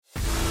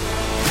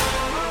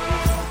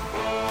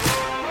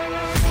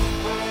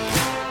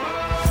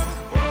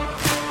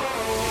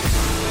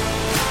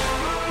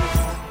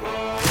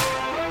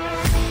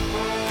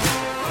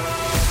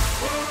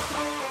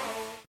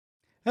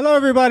Hello,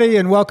 everybody,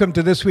 and welcome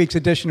to this week's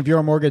edition of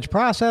Your Mortgage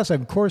Process.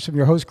 Of course, I'm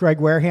your host, Greg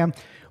Wareham.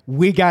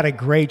 We got a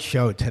great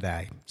show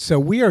today. So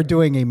we are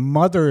doing a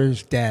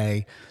Mother's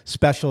Day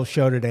special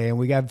show today, and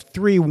we have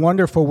three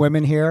wonderful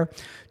women here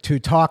to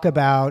talk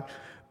about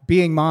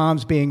being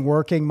moms, being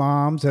working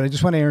moms. And I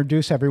just want to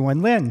introduce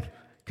everyone. Lynn,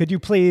 could you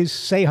please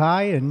say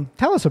hi and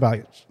tell us about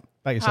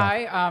yourself?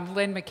 Hi, I'm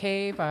Lynn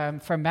McCabe. I'm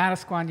from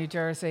Manasquan, New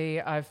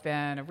Jersey. I've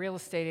been a real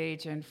estate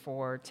agent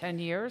for 10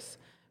 years.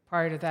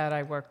 Prior to that,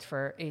 I worked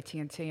for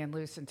AT&T and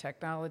Lucent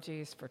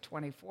Technologies for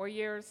 24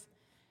 years.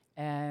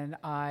 And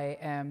I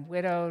am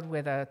widowed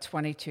with a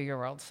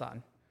 22-year-old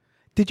son.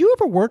 Did you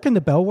ever work in the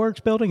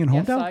Bellworks building in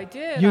Homedale? Yes, I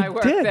did. You I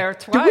worked did. there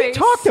twice. We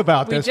talked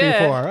about We this did.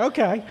 before.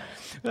 Okay.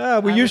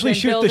 We usually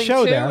shoot the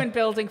show there. Building 2 and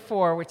Building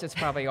 4, which is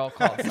probably all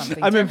called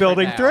something I'm in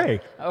Building now. 3.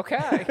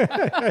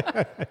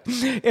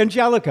 Okay.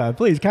 Angelica,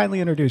 please kindly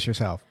introduce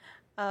yourself.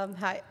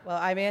 Hi, well,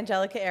 I'm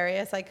Angelica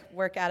Areus. I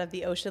work out of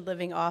the Ocean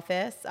Living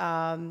office.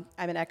 I'm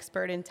an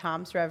expert in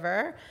Toms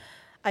River.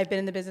 I've been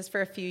in the business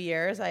for a few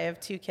years. I have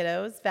 2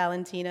 kiddos,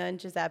 Valentina and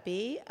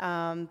Giuseppe.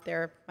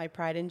 They're my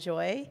pride and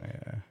joy.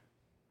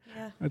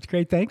 Yeah. That's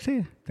great. Thanks.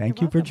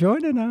 Thank you for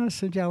joining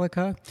us,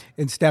 Angelica.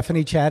 And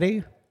Stephanie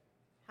Chetty.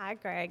 Hi,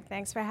 Greg.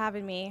 Thanks for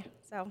having me.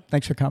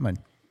 Thanks for coming.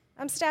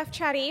 I'm Steph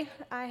Chetty.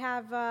 I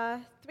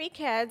have 3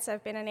 kids.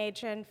 I've been an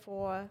agent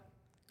for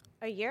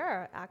a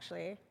year,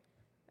 actually.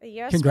 A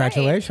year straight.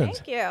 Congratulations.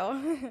 Thank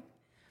you.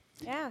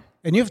 Yeah.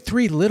 And you have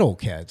 3 little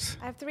kids.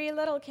 I have 3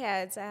 little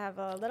kids. I have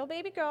a little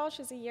baby girl.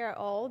 She's a year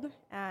old,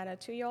 and a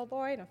 2-year-old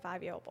boy and a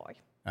 5-year-old boy.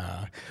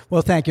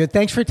 Well, thank you.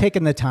 Thanks for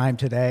taking the time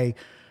today.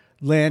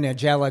 Lynn,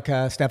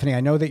 Angelica, Stephanie,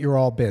 I know that you're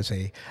all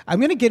busy.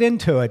 I'm going to get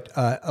into it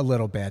a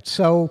little bit.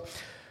 So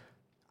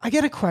I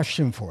get a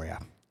question for you.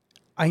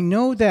 I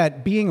know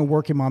that being a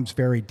working mom is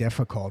very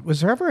difficult.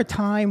 Was there ever a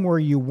time where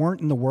you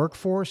weren't in the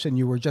workforce and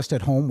you were just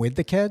at home with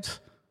the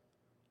kids?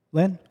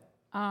 Lynn?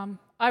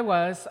 I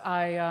was.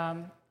 I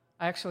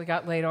actually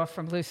got laid off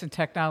from Lucent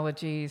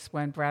Technologies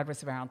when Brad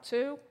was around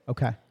 2.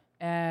 Okay.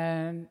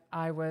 And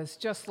I was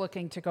just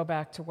looking to go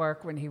back to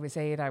work when he was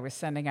 8. I was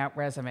sending out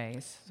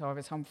resumes. So I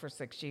was home for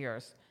 6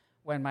 years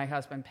when my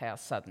husband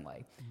passed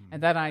suddenly.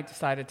 And then I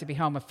decided to be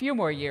home a few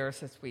more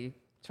years as we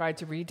tried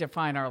to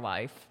redefine our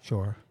life.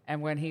 Sure.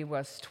 And when he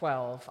was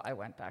 12, I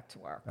went back to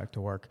work. Back to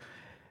work.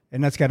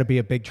 And that's got to be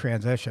a big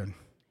transition.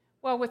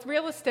 Well, with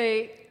real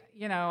estate,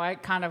 I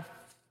kind of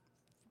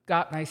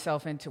got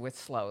myself into it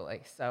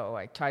slowly. So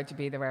I tried to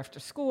be there after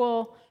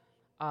school.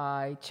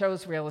 I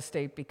chose real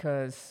estate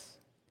because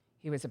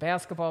he was a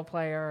basketball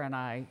player,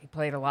 and he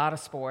played a lot of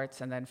sports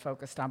and then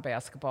focused on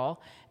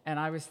basketball. And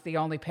I was the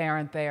only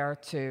parent there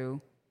to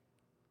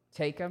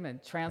take him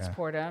and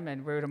transport him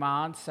and root him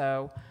on.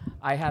 So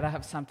I had to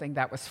have something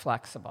that was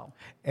flexible.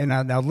 And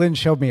now Lynn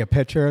showed me a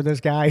picture of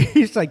this guy.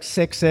 He's like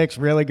 6'6",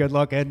 really good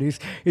looking.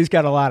 He's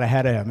got a lot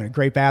ahead of him, and a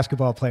great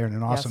basketball player and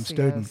an awesome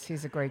student. Yes,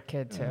 he's a great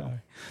kid, too.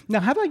 Now,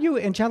 how about you,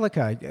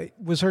 Angelica?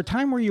 Was there a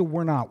time where you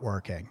were not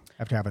working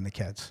after having the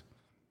kids?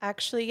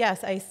 Actually,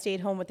 yes, I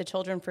stayed home with the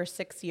children for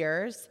 6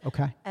 years.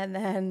 Okay. And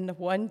then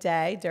one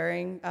day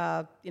during,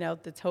 the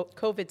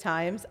COVID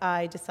times,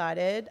 I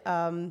decided,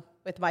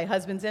 with my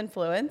husband's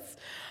influence,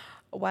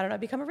 why don't I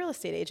become a real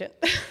estate agent?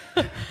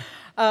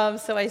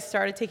 So I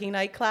started taking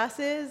night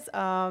classes,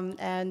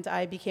 and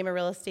I became a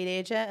real estate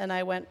agent, and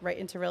I went right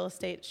into real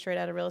estate, straight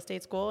out of real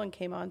estate school, and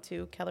came on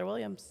to Keller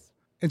Williams.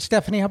 And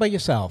Stephanie, how about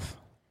yourself?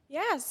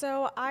 Yeah,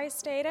 so I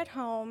stayed at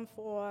home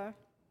for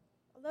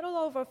a little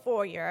over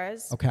 4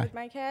 years with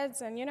my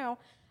kids. And,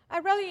 I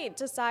really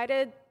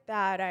decided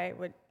that I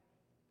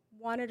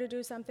wanted to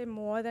do something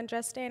more than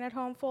just staying at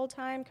home full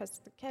time,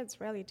 because the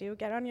kids really do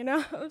get on your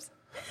nerves.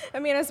 I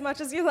mean, as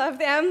much as you love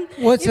them.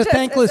 Well, it's a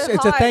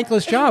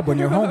thankless job when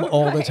you're home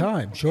all the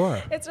time.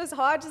 Sure. It's just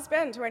hard to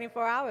spend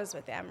 24 hours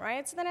with them,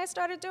 right? So then I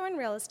started doing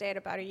real estate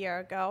about a year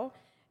ago,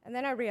 and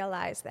then I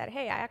realized that,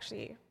 hey, I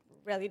actually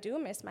really do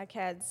miss my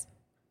kids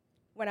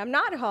when I'm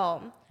not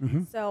home.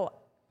 Mm-hmm. So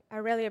I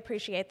really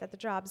appreciate that the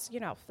job's,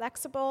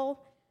 flexible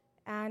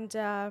and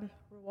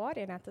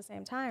rewarding at the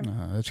same time.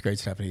 That's great,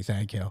 Stephanie.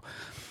 Thank you.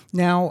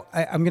 Now,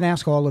 I'm going to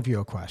ask all of you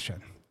a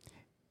question,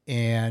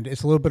 and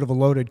it's a little bit of a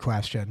loaded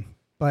question,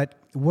 but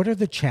what are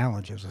the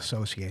challenges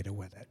associated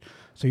with it?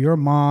 So you're a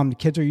mom, the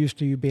kids are used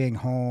to you being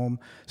home,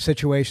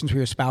 situations where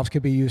your spouse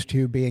could be used to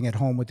you being at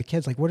home with the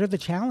kids. Like, what are the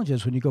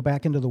challenges when you go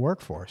back into the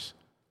workforce?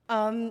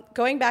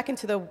 Going back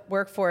into the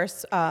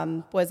workforce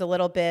was a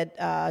little bit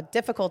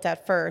difficult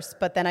at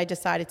first, but then I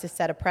decided to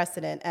set a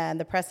precedent. And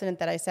the precedent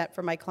that I set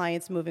for my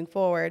clients moving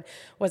forward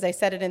was, I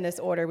set it in this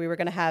order. We were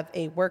going to have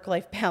a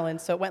work-life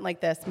balance. So it went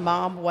like this: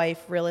 mom,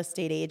 wife, real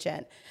estate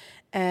agent.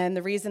 And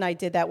the reason I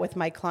did that with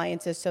my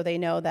clients is so they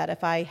know that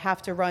if I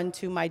have to run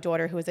to my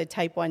daughter who is a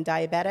type 1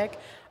 diabetic,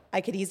 I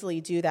could easily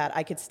do that.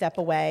 I could step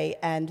away,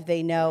 and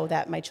they know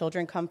that my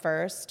children come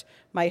first.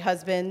 My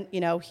husband,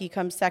 he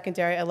comes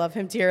secondary. I love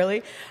him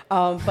dearly.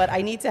 But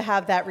I need to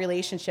have that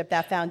relationship,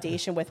 that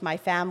foundation with my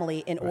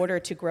family in order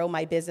to grow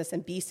my business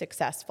and be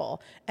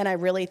successful. And I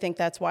really think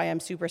that's why I'm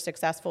super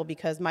successful,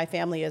 because my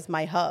family is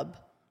my hub.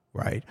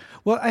 Right.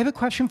 Well, I have a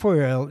question for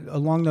you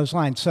along those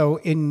lines. So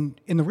in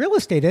the real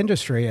estate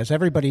industry, as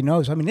everybody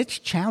knows, I mean, it's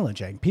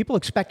challenging. People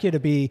expect you to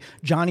be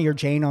Johnny or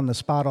Jane on the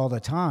spot all the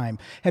time.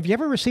 Have you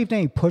ever received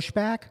any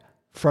pushback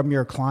from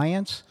your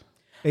clients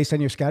based on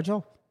your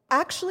schedule?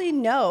 Actually,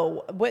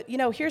 no.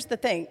 Here's the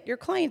thing. Your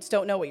clients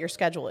don't know what your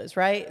schedule is,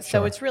 right? So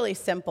Sure. it's really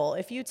simple.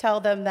 If you tell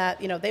them that,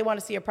 they want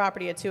to see a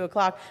property at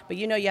 2:00, but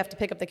you have to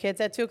pick up the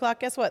kids at 2:00,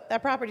 guess what?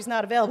 That property's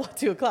not available at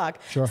 2:00.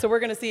 Sure. So we're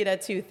going to see it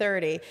at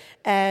 2:30.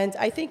 And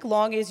I think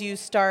long as you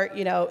start,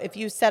 if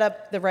you set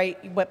up the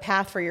right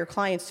path for your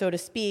clients, so to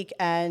speak,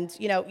 and,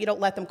 you don't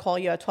let them call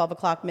you at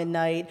 12:00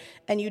 midnight,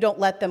 and you don't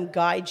let them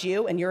guide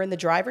you, and you're in the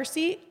driver's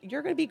seat,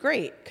 you're going to be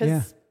great.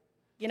 Because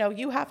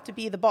you have to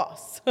be the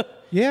boss.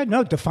 Yeah,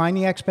 no, define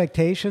the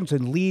expectations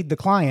and lead the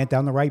client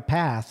down the right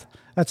path.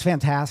 That's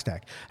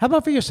fantastic. How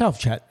about for yourself,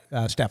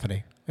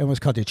 Stephanie? I almost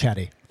called you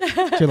Chetty.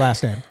 It's your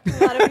last name.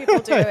 A lot of people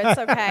do. It's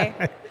okay.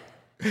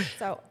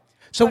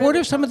 So what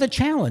are some of the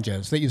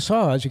challenges that you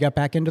saw as you got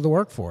back into the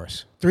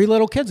workforce? 3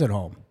 little kids at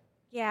home.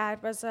 Yeah,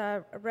 it was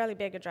a really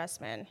big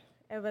adjustment.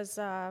 It was,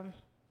 I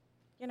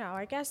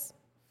guess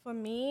for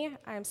me,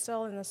 I'm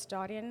still in the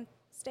starting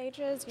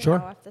stages, Sure.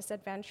 of this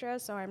adventure.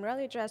 So I'm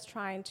really just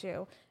trying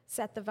to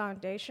set the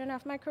foundation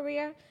of my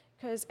career,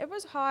 because it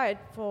was hard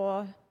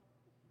for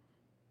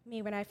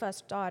me when I first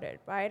started,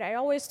 right? I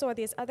always saw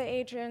these other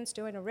agents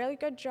doing a really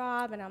good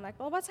job, and I'm like,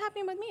 well, what's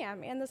happening with me?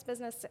 I'm in this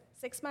business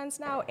 6 months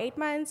now, 8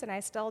 months, and I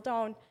still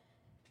don't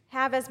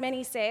have as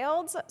many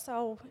sales.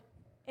 So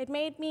it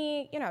made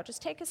me,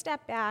 just take a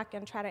step back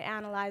and try to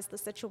analyze the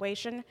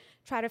situation,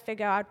 try to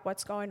figure out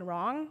what's going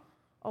wrong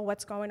or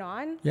what's going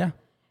on. Yeah.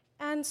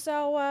 And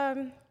so,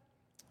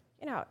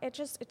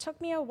 it took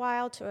me a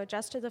while to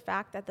adjust to the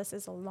fact that this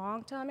is a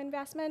long-term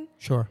investment.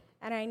 Sure.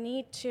 And I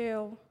need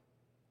to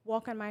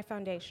work on my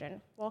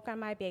foundation, work on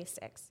my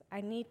basics.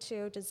 I need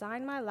to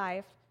design my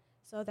life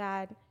so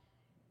that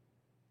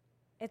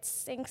it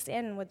sinks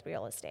in with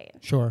real estate.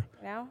 Sure.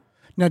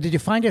 Now, did you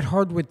find it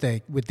hard with the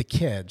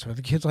kids? Were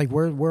the kids like,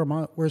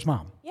 where's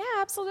mom? Yeah,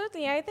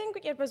 absolutely. I think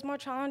it was more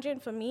challenging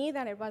for me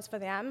than it was for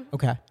them.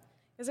 Okay.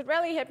 Because it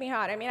really hit me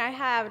hard. I mean, I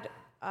had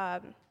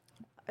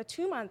a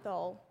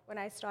 2-month-old when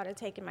I started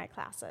taking my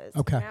classes.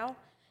 Okay.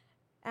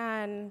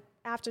 And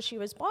after she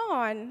was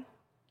born,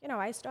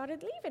 I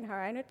started leaving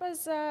her, and it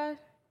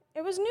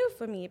was new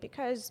for me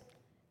because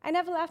I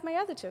never left my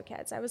other 2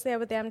 kids. I was there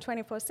with them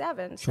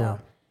 24/7. Sure.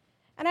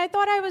 And I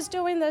thought I was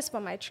doing this for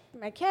my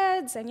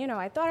kids, and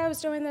I thought I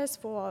was doing this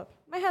for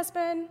my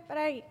husband, but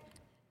I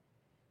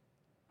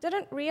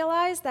didn't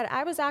realize that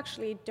I was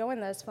actually doing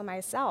this for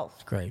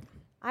myself. Great.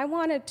 I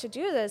wanted to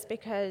do this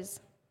because,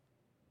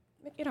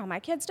 my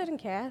kids didn't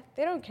care.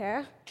 They don't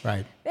care.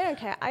 Right. They don't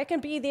care. I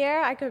can be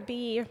there. I could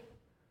be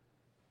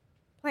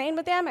playing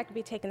with them. I could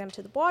be taking them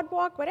to the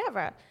boardwalk,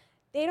 whatever.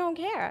 They don't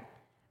care.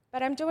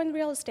 But I'm doing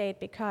real estate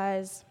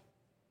because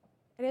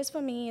it is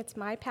for me. It's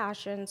my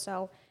passion.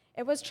 So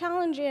it was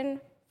challenging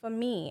for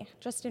me,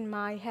 just in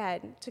my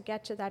head, to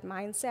get to that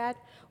mindset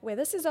where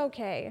this is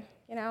okay,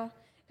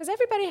 Because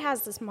everybody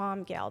has this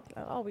mom guilt.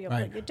 Oh,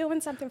 you're doing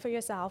something for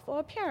yourself. Or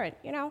a parent,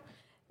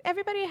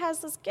 Everybody has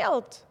this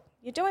guilt.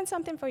 You're doing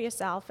something for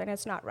yourself, and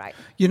it's not right.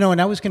 And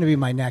that was going to be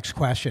my next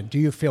question. Do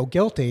you feel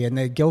guilty? And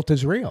the guilt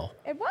is real.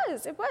 It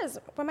was.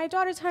 When my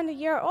daughter turned a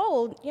year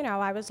old,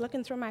 I was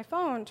looking through my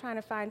phone trying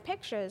to find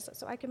pictures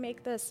so I could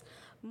make this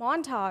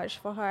montage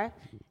for her.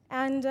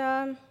 And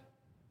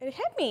it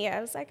hit me. I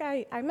was like,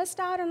 I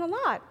missed out on a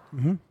lot.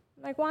 Mm-hmm.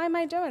 Like, why am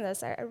I doing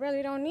this? I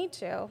really don't need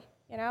to,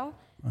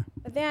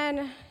 But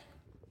then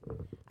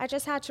I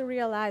just had to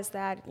realize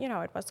that,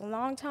 it was a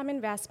long-term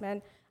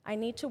investment. I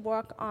need to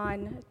work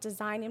on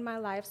designing my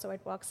life so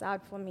it works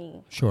out for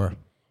me. Sure.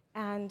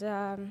 And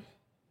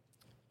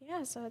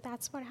so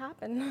that's what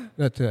happened.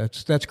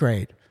 That's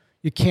great.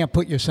 You can't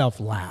put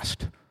yourself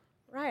last.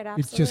 Right,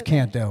 absolutely. You just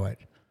can't do it.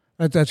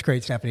 That's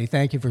great, Stephanie.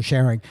 Thank you for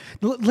sharing.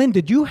 Lynn,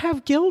 did you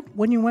have guilt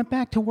when you went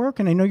back to work?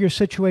 And I know your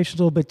situation's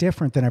a little bit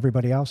different than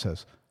everybody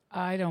else's.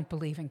 I don't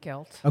believe in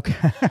guilt. Okay.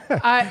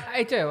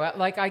 I do.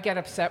 I get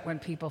upset when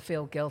people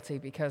feel guilty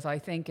because I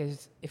think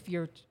if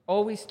you're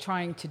always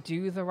trying to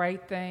do the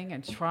right thing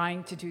and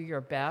trying to do your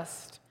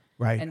best,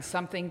 right, and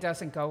something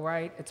doesn't go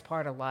right, it's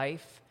part of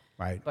life.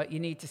 Right. But you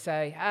need to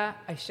say,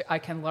 I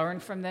can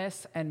learn from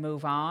this and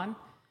move on,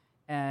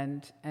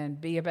 and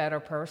be a better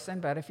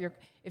person. But if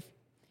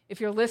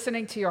you're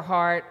listening to your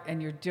heart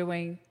and you're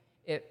doing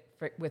it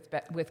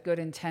with good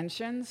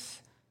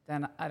intentions,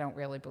 then I don't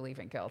really believe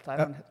in guilt.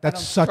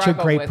 That's such a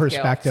great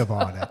perspective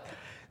on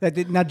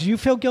it. Now, do you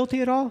feel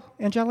guilty at all,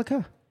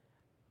 Angelica?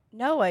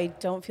 No, I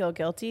don't feel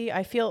guilty.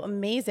 I feel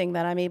amazing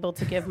that I'm able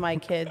to give my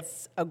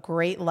kids a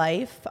great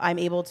life. I'm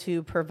able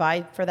to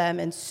provide for them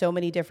in so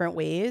many different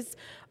ways.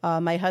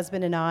 My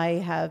husband and I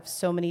have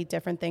so many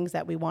different things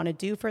that we want to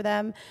do for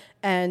them.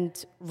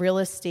 And real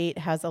estate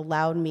has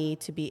allowed me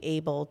to be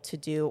able to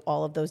do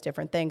all of those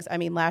different things. I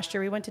mean, last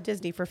year we went to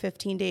Disney for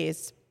 15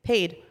 days,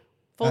 paid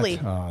fully.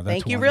 That's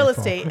Thank you, real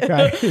wonderful. estate.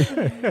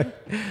 Okay.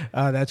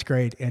 That's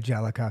great,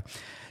 Angelica.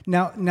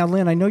 Now,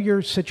 Lynn, I know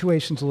your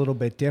situation's a little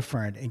bit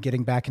different in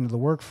getting back into the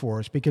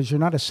workforce because you're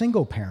not a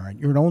single parent;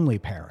 you're an only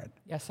parent.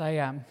 Yes, I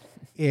am.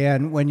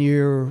 And when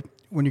you're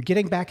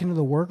getting back into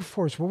the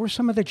workforce, what were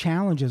some of the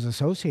challenges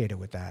associated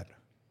with that?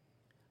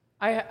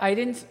 I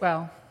didn't,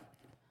 well,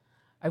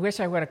 I wish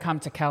I would have come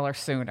to Keller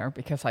sooner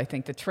because I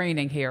think the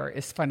training here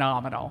is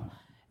phenomenal.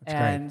 That's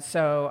and great.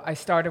 so I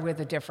started with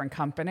a different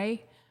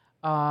company.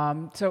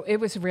 So it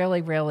was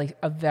really, really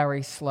a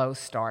very slow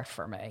start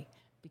for me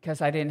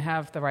because I didn't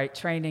have the right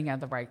training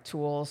and the right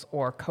tools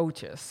or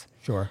coaches.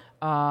 Sure.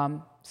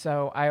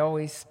 So I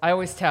always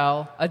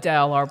tell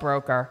Adele, our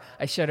broker,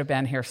 I should have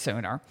been here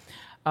sooner.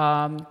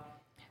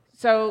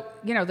 So,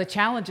 the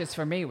challenges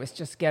for me was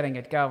just getting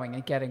it going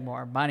and getting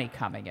more money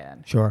coming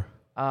in. Sure.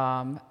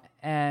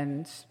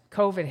 And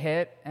COVID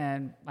hit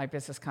and my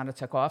business kind of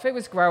took off. It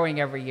was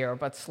growing every year,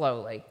 but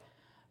slowly.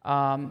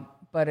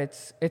 But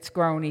it's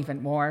grown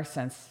even more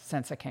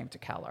since I came to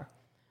Keller.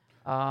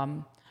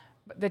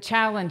 The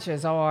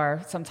challenges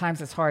are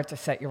sometimes it's hard to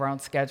set your own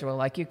schedule.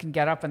 Like you can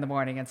get up in the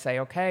morning and say,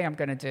 okay, I'm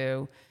going to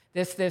do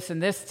this, this,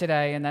 and this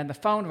today. And then the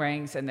phone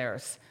rings and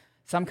there's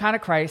some kind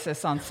of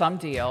crisis on some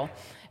deal.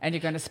 And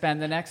you're going to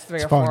spend the next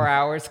 3 or 4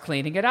 hours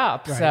cleaning it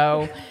up. Right.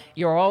 So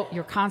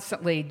you're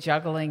constantly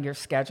juggling your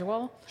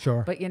schedule.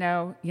 Sure. But you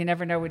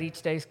never know what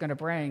each day is going to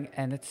bring.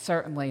 And it's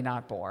certainly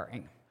not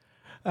boring.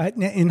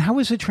 And how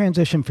was the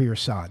transition for your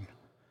son?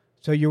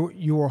 So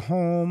you were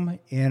home,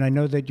 and I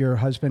know that your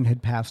husband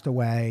had passed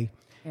away.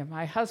 Yeah,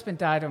 my husband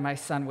died when my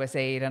son was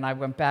 8, and I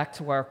went back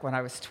to work when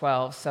I was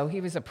 12. So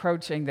he was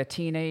approaching the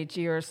teenage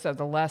years, so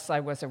the less I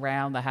was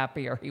around, the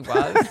happier he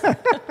was.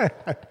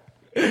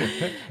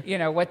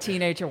 What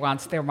teenager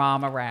wants their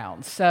mom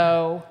around?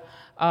 So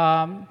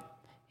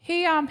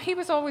he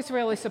was always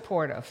really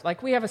supportive.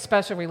 Like, we have a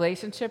special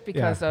relationship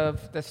because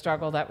of the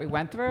struggle that we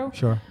went through.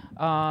 Sure.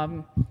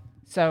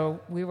 So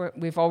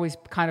we've always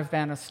kind of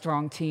been a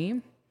strong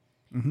team.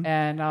 Mm-hmm.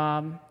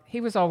 And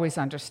he was always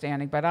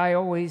understanding, but I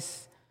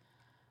always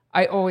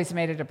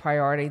made it a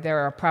priority. There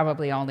are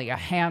probably only a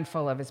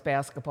handful of his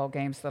basketball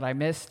games that I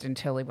missed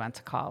until he went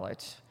to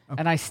college. Okay.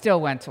 And I still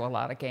went to a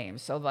lot of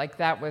games. So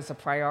that was a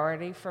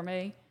priority for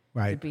me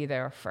to be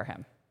there for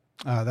him.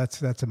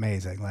 That's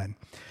amazing, Lynn.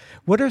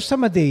 What are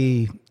some of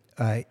the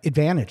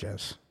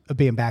advantages of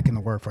being back in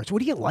the workforce?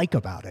 What do you like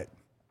about it?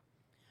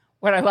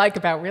 What I like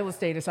about real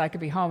estate is I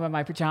could be home in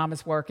my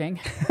pajamas working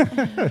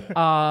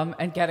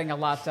and getting a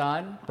lot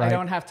done. Right. I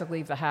don't have to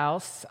leave the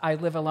house. I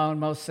live alone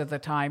most of the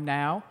time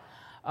now.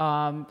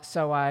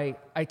 So I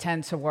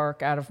tend to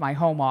work out of my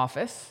home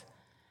office.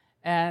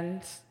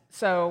 And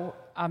so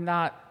I'm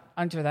not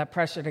under that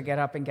pressure to get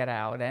up and get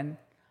out. And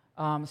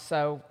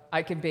so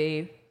I can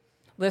be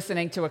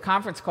listening to a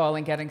conference call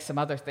and getting some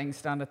other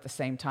things done at the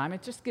same time.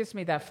 It just gives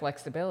me that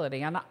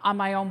flexibility. And I'm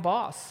my own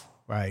boss.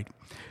 Right.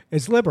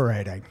 It's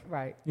liberating.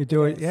 Right. You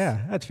do it.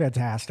 Yeah, that's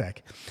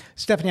fantastic.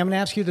 Stephanie, I'm going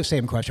to ask you the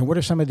same question. What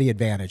are some of the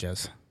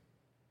advantages?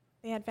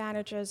 The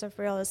advantages of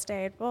real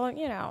estate. Well, I'm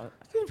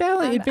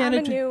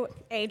a new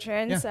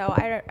agent, so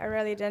I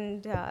really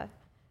didn't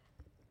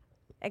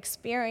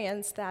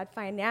experience that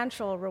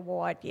financial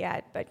reward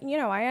yet. But,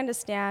 I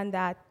understand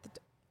that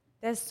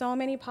there's so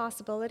many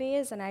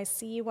possibilities, and I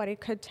see what it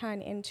could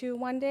turn into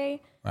one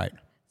day. Right.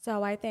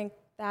 So I think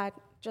that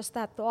just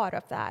that thought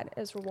of that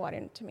is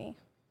rewarding to me.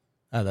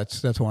 Oh,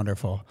 that's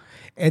wonderful.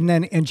 And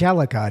then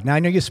Angelica, now I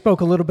know you spoke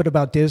a little bit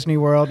about Disney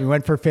World. You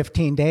went for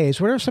 15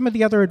 days. What are some of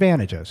the other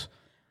advantages?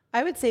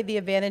 I would say the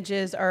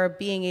advantages are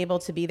being able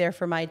to be there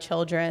for my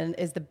children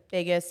is the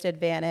biggest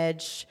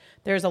advantage.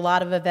 There's a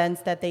lot of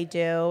events that they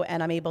do,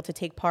 and I'm able to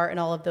take part in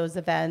all of those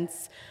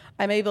events.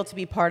 I'm able to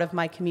be part of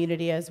my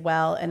community as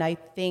well, and I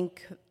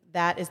think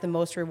that is the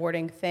most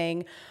rewarding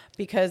thing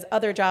because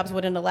other jobs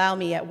wouldn't allow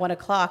me at 1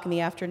 o'clock in the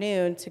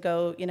afternoon to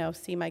go,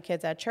 see my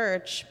kids at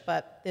church,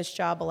 but this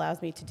job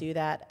allows me to do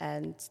that,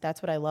 and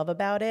that's what I love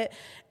about it.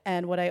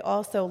 And what I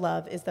also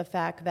love is the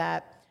fact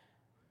that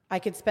I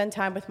could spend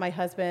time with my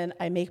husband.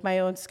 I make my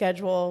own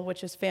schedule,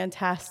 which is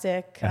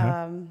fantastic.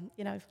 Uh-huh.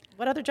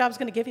 What other job's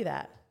going to give you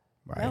that?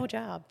 Right. No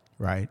job.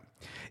 Right.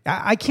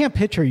 I can't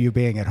picture you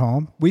being at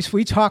home.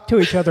 We talk to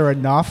each other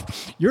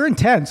enough. You're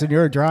intense and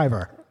you're a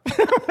driver.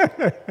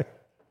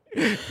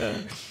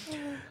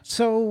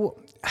 So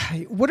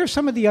what are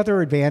some of the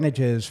other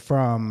advantages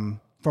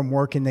from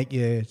working that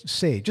you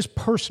see, just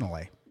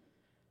personally?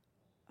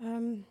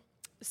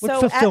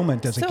 What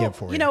fulfillment does it give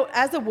for you?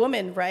 As a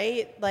woman,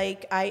 right?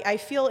 Like I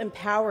feel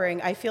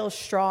empowering. I feel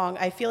strong.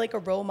 I feel like a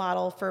role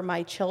model for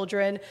my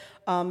children,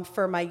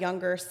 for my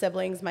younger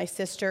siblings, my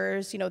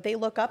sisters. They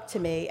look up to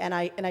me, and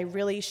I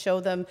really show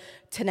them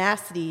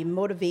tenacity,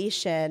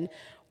 motivation,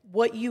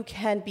 what you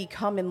can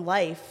become in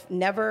life.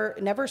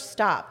 Never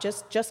stop.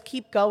 Just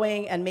keep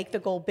going and make the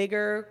goal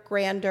bigger,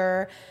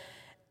 grander.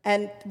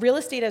 And real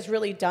estate has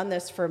really done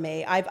this for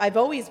me. I've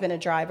always been a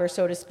driver,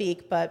 so to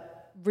speak, but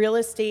real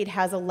estate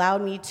has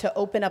allowed me to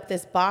open up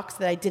this box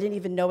that I didn't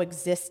even know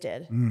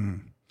existed.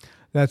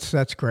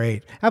 That's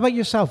great. How about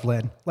yourself,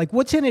 Lynn? Like,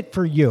 what's in it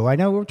for you? I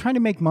know we're trying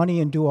to make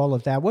money and do all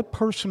of that. What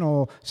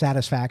personal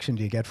satisfaction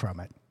do you get from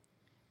it?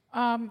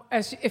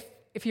 As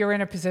if you're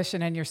in a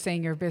position and you're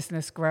seeing your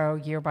business grow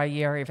year by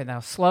year, even though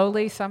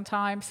slowly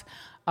sometimes,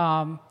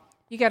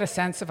 you get a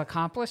sense of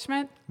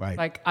accomplishment. Right.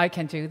 Like, I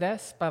can do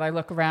this, but I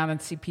look around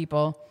and see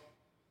people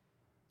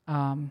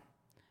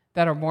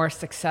that are more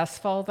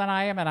successful than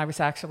I am. And I was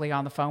actually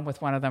on the phone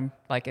with one of them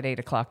like at 8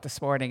 o'clock this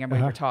morning, and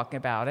we were talking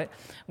about it.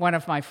 One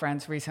of my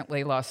friends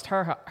recently lost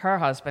her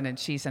husband, and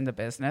she's in the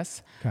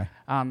business. Okay.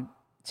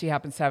 She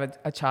happens to have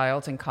a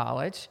child in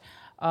college.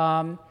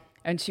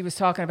 And she was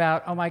talking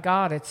about, oh my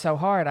God, it's so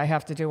hard. I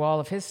have to do all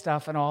of his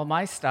stuff and all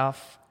my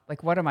stuff.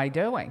 Like, what am I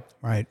doing?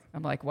 Right.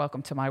 I'm like,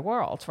 welcome to my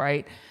world,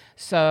 right?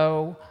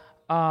 So,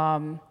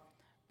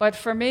 but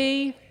for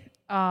me,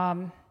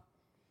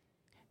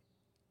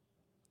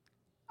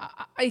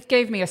 it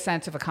gave me a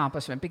sense of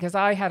accomplishment because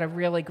I had a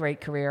really great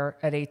career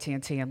at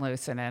AT&T and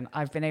Lucent, and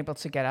I've been able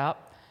to get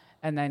up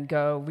and then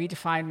go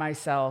redefine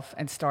myself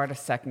and start a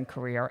second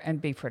career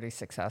and be pretty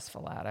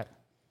successful at it.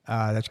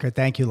 That's great.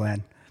 Thank you,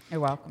 Lynn. You're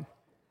welcome.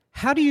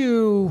 How do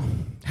you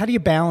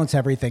balance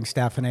everything,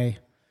 Stephanie?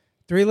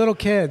 3 little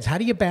kids. How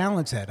do you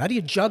balance it? How do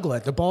you juggle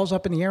it? The ball's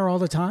up in the air all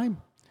the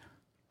time?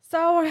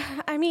 So,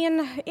 I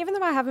mean, even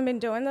though I haven't been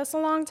doing this a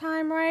long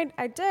time, right,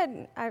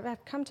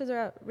 I've come to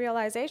the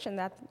realization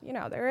that,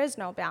 there is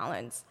no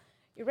balance.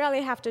 You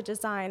really have to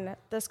design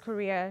this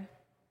career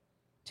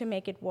to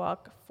make it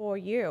work for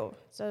you.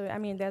 So, I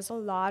mean, there's a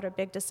lot of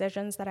big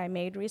decisions that I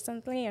made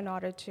recently in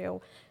order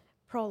to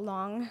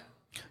prolong.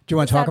 Do you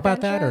want to talk about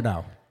adventure. that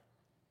or no?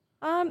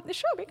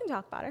 Sure, we can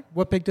talk about it.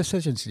 What big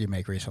decisions did you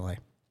make recently?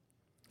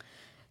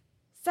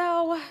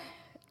 So,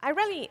 I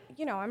really,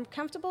 I'm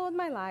comfortable with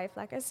my life.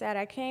 Like I said,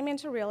 I came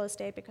into real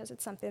estate because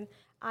it's something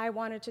I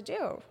wanted to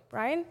do,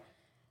 right?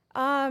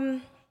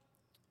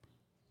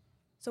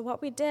 So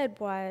what we did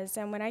was,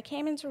 and when I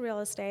came into real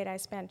estate, I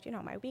spent,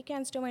 my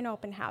weekends doing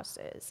open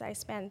houses. I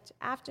spent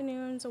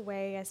afternoons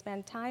away. I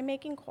spent time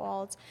making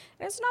calls.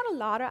 And it's not a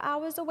lot of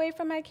hours away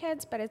from my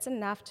kids, but it's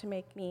enough to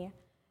make me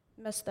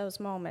miss those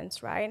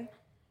moments, right?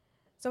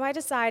 So I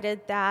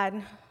decided that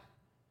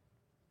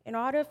in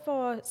order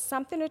for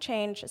something to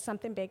change,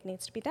 something big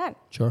needs to be done.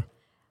 Sure.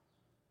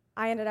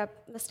 I ended up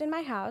listing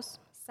my house,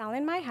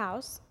 selling my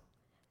house,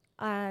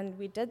 and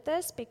we did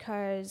this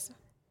because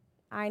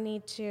I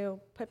need to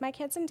put my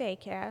kids in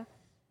daycare.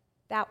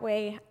 That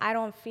way, I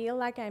don't feel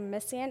like I'm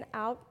missing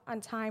out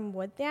on time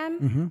with them.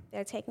 Mm-hmm.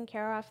 They're taken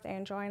care of, they're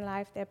enjoying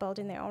life, they're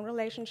building their own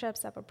relationships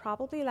that will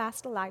probably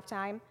last a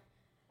lifetime.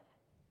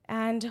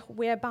 And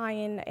we're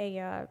buying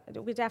we're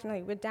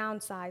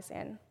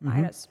downsizing,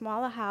 buying a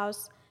smaller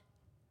house,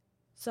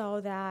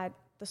 so that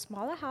the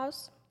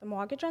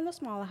mortgage on the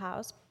smaller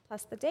house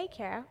plus the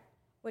daycare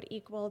would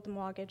equal the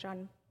mortgage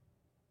on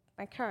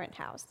my current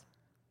house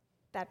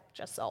that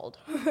just sold.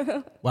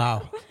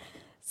 Wow.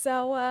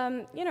 So,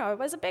 it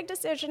was a big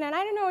decision, and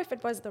I don't know if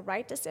it was the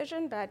right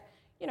decision, but,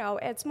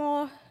 it's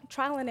more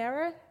trial and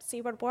error,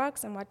 see what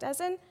works and what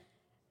doesn't.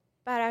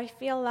 But I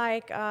feel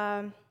like,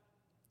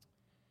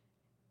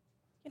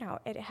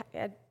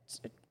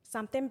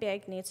 something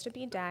big needs to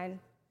be done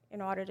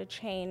in order to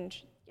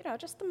change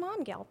just the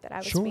mom guilt that I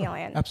was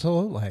feeling.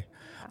 Absolutely.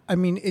 Yeah. I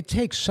mean, it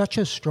takes such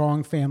a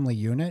strong family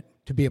unit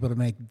to be able to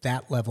make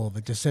that level of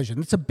a decision.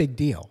 It's a big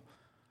deal.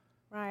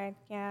 Right,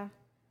 yeah.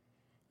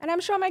 And I'm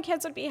sure my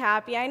kids would be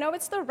happy. I know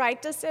it's the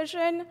right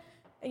decision.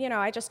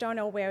 I just don't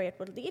know where it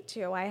would lead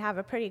to. I have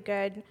a pretty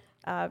good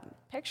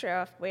picture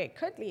of where it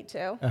could lead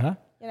to.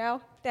 Uh-huh.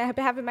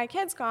 Having my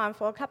kids gone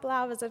for a couple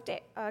hours a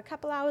day.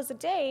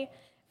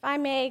 If I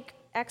make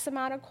X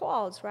amount of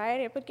calls, right?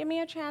 It would give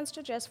me a chance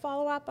to just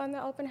follow up on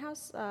the open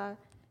house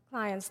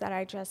clients that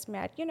I just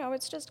met.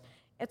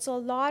 It's a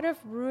lot of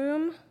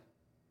room,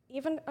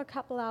 even a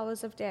couple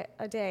hours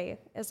a day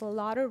is a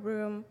lot of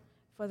room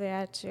for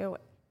there to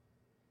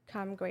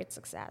come great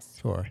success.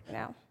 Sure.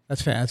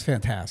 That's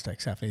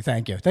fantastic, Stephanie.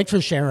 Thank you. Thanks for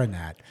sharing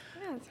that.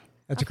 Yeah,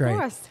 that's great. Of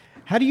course.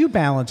 How do you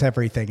balance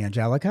everything,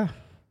 Angelica?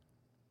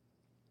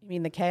 You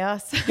mean the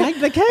chaos? Yeah,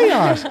 the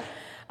chaos.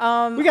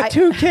 We got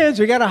 2 kids.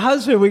 We got a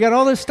husband. We got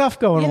all this stuff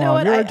going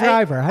along. You're a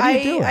driver. How do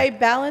you do it? I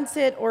balance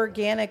it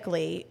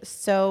organically.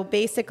 So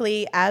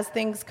basically, as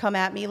things come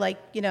at me, like,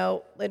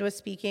 Lynn was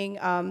speaking,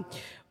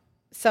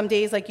 some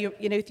days, like,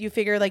 you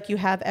figure like you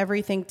have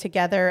everything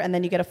together, and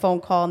then you get a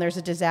phone call and there's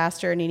a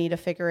disaster and you need to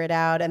figure it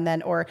out, and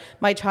then, or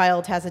my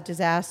child has a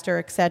disaster,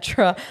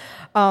 etc.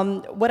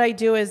 What I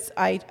do is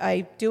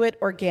I do it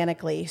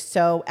organically.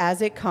 So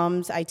as it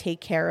comes, I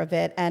take care of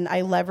it, and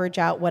I leverage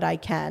out what I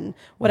can.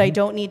 What I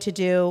don't need to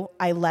do,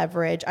 I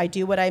leverage. I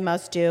do what I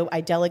must do.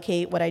 I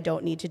delegate what I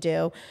don't need to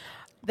do.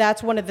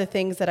 That's one of the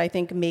things that I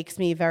think makes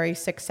me very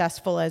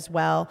successful as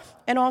well.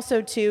 And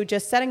also, too,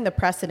 just setting the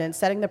precedent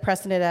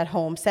at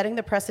home, setting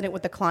the precedent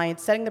with the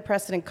clients, setting the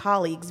precedent,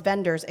 colleagues,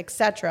 vendors,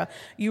 etc.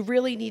 You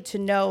really need to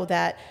know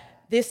that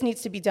this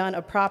needs to be done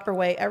a proper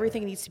way.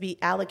 Everything needs to be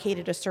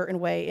allocated a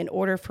certain way in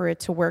order for it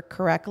to work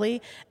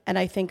correctly. And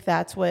I think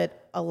that's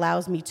what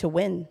allows me to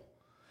win.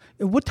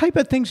 What type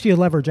of things do you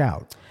leverage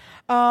out?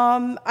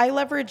 I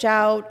leverage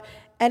out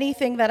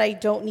anything that I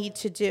don't need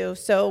to do.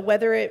 So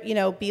whether it,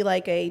 be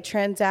like a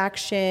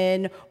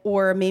transaction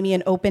or maybe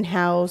an open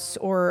house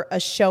or a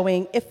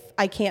showing, if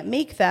I can't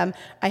make them,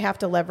 I have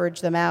to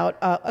leverage them out.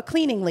 A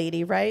cleaning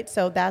lady, right?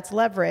 So that's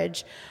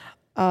leverage.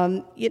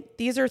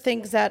 These are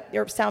things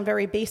that sound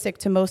very basic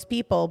to most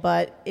people,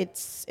 but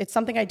it's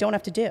something I don't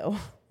have to do.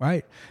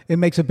 Right. It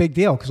makes a big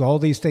deal because all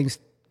these things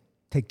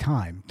take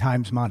time.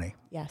 Time's money.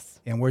 Yes.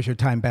 And where's your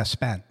time best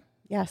spent?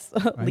 Yes.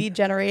 Right? Lead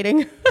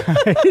generating.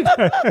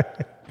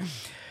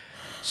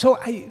 So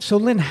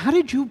Lynn, how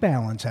did you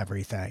balance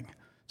everything?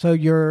 So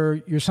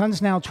your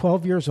son's now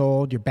 12 years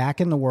old, you're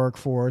back in the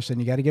workforce, and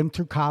you got to get him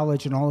through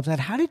college and all of that.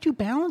 How did you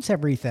balance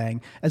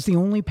everything as the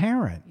only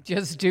parent?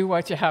 Just do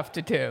what you have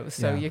to do.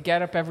 So you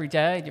get up every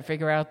day and you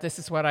figure out this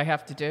is what I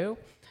have to do.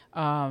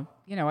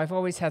 I've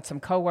always had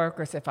some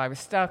coworkers, if I was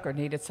stuck or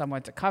needed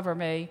someone to cover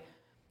me,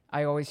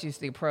 I always use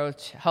the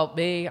approach, help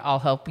me, I'll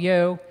help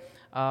you.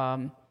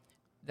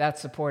 That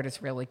support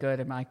is really good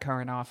in my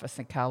current office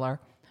in Keller,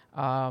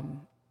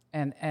 and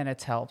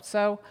it's helped.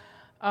 So,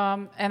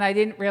 and I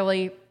didn't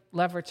really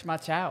leverage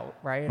much out,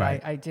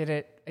 right? I did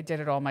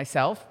it all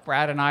myself.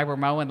 Brad and I were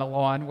mowing the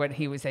lawn when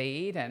he was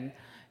 8, and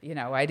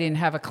I didn't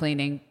have a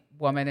cleaning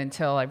woman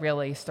until I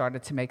really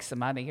started to make some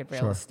money in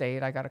real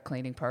estate. I got a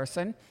cleaning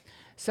person.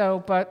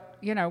 So, but,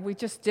 we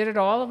just did it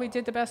all, and we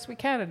did the best we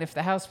can. And if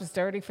the house was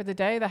dirty for the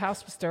day, the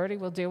house was dirty.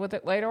 We'll deal with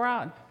it later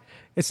on.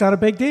 It's not a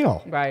big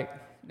deal. Right.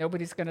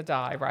 Nobody's going to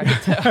die, right?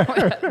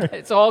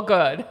 It's all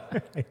good.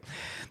 Right.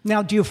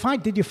 Now, did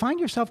you find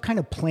yourself kind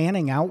of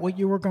planning out what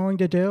you were going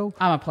to do?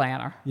 I'm a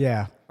planner.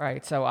 Yeah.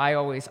 Right. So I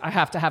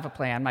have to have a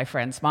plan. My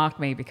friends mock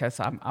me because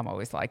I'm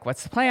always like,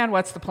 what's the plan?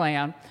 What's the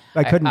plan?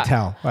 I couldn't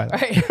tell.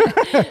 Right.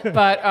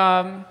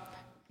 But,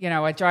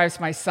 it drives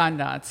my son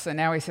nuts. And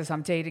now he says,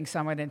 I'm dating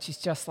someone and she's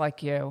just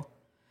like you.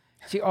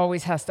 She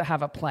always has to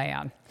have a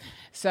plan.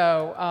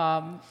 So,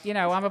 I'm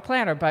a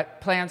planner, but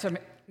plans are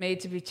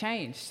made to be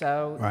changed.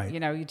 So, right.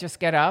 You just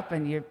get up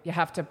and you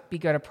have to be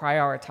good at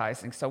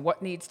prioritizing. So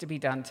what needs to be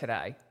done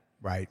today?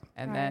 Right.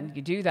 And then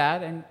you do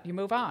that and you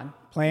move on.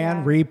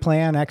 Plan,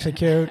 replan,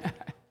 execute.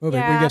 Were you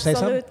gonna say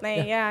something?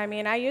 Absolutely. Yeah. I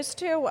mean, I used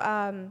to,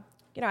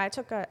 I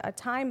took a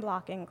time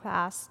blocking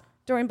class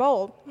during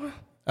Bold.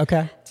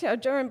 Okay. So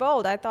during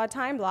Bold, I thought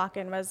time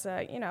blocking was,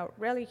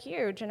 really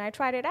huge, and I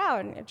tried it out,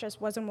 and it just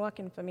wasn't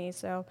working for me.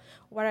 So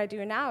what I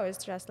do now is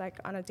just like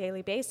on a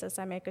daily basis,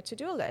 I make a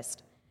to-do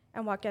list,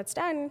 and what gets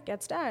done,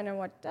 and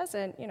what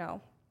doesn't,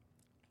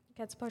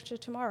 gets pushed to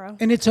tomorrow.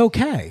 And it's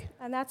okay.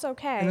 And that's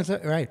okay.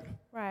 And right.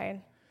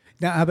 Right.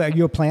 Now, how about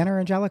you, a planner,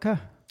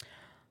 Angelica?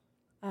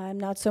 I'm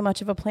not so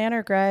much of a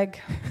planner, Greg.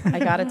 I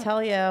got to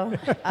tell you.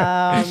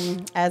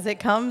 As it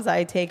comes,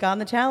 I take on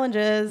the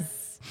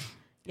challenges.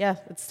 Yeah,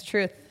 it's the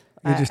truth.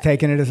 You're just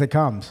taking it as it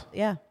comes.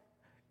 Yeah.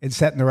 And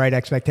setting the right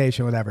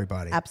expectation with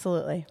everybody.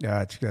 Absolutely.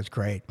 Yeah, that's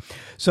great.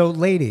 So,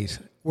 ladies,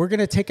 we're going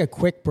to take a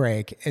quick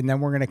break, and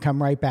then we're going to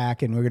come right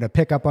back, and we're going to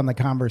pick up on the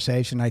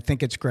conversation. I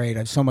think it's great.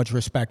 I have so much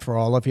respect for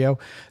all of you.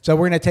 So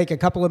we're going to take a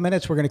couple of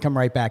minutes. We're going to come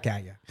right back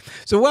at you.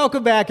 So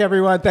welcome back,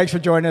 everyone. Thanks for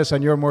joining us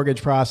on Your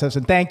Mortgage Process,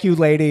 and thank you,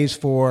 ladies,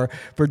 for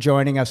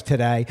joining us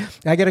today.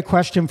 I got a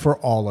question for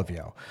all of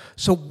you.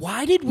 So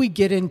why did we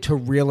get into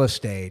real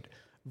estate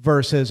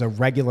versus a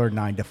regular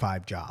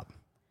 9-to-5 job?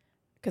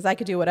 Because I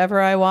could do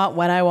whatever I want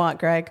when I want,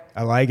 Greg.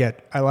 I like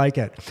it.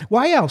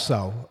 Why else,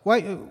 though?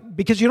 Why?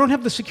 Because you don't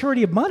have the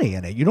security of money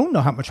in it. You don't know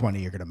how much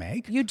money you're going to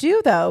make. You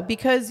do, though,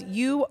 because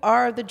you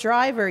are the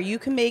driver. You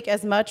can make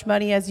as much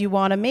money as you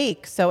want to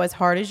make. So as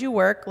hard as you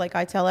work, like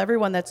I tell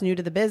everyone that's new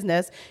to the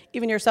business,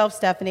 even yourself,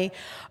 Stephanie,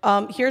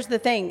 here's the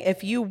thing.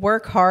 If you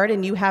work hard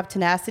and you have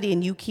tenacity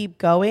and you keep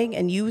going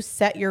and you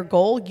set your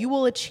goal, you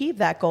will achieve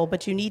that goal.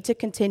 But you need to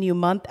continue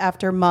month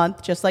after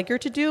month, just like your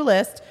to-do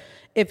list.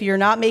 If you're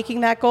not making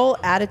that goal,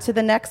 add it to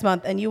the next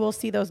month, and you will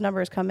see those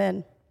numbers come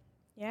in.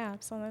 Yeah,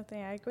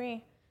 absolutely. I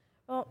agree.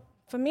 Well,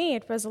 for me,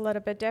 it was a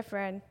little bit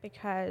different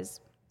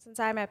because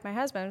since I met my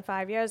husband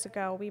 5 years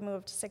ago, we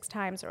moved 6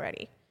 times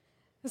already.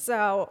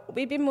 So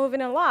we've been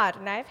moving a lot,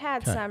 and I've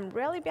had some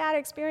really bad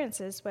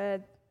experiences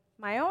with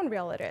my own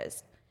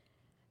realtors.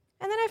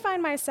 And then I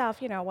find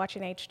myself,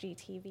 watching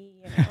HGTV,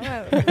 with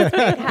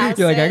big houses.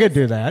 You're like, I could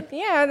do that.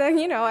 Yeah, and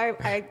then,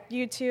 I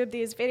YouTube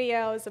these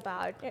videos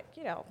about,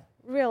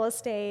 real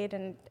estate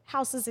and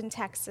houses in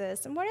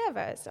Texas and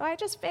whatever. So I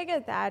just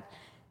figured that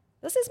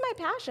this is my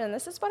passion.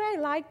 This is what I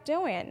like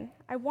doing.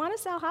 I want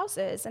to sell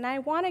houses, and I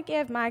want to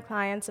give my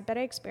clients a better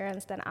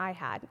experience than I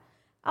had.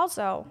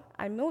 Also,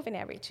 I'm moving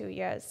every 2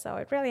 years, so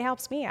it really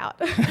helps me out.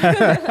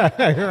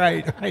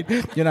 Right.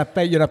 You're not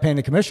paying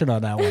the commission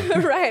on that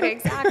one. Right,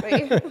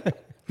 exactly.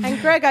 And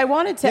Greg, I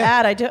wanted to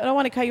add, I don't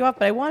want to cut you off,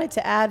 but I wanted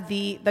to add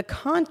the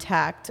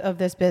contact of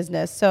this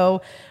business.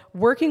 So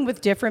working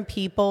with different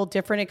people,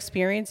 different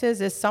experiences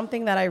is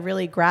something that I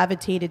really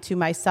gravitated to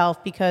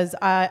myself because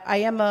I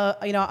am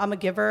I'm a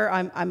giver,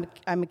 I'm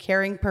a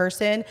caring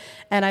person,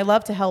 and I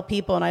love to help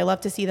people and I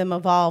love to see them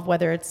evolve,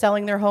 whether it's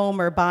selling their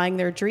home or buying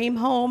their dream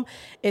home.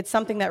 It's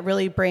something that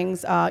really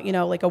brings,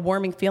 like a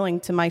warming feeling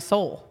to my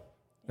soul.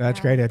 That's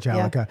great,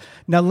 Angelica.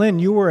 Now, Lynn,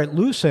 you were at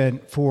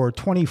Lucent for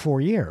 24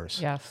 years.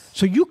 Yes.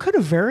 So you could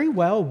have very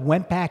well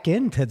went back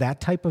into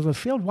that type of a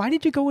field. Why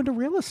did you go into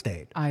real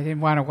estate? I didn't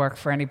want to work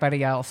for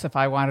anybody else. If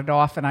I wanted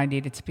off and I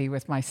needed to be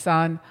with my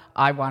son,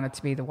 I wanted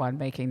to be the one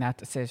making that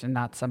decision,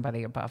 not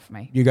somebody above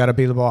me. You got to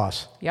be the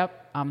boss.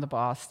 Yep, I'm the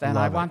boss. And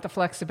I want the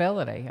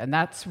flexibility, and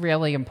that's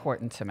really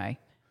important to me.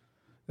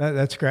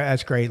 That's great.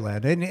 That's great,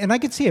 Lynn. And I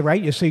can see it,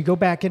 right? So you go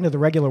back into the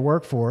regular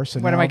workforce.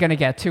 And what am I going to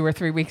get, 2 or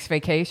 3 weeks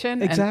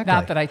vacation? Exactly. And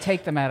not that I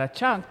take them at a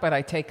chunk, but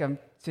I take them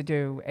to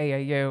do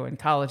AAU and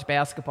college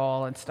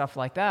basketball and stuff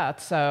like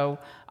that. So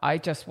I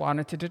just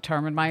wanted to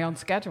determine my own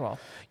schedule.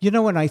 You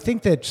know, and I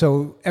think that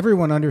so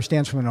everyone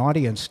understands from an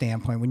audience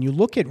standpoint, when you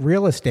look at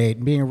real estate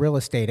and being a real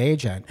estate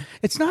agent,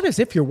 it's not as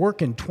if you're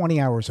working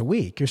 20 hours a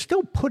week. You're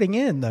still putting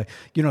in the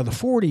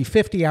 40,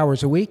 50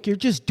 hours a week. You're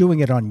just doing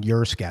it on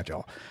your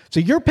schedule.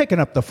 So you're picking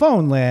up the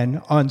phone, Lynn,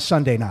 on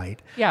Sunday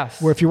night.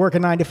 Yes. Where if you work a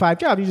 9-to-5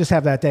 job, you just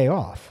have that day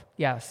off.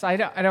 Yes, I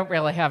don't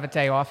really have a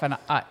day off, and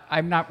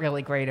I'm not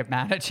really great at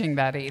managing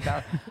that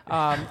either.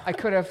 I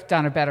could have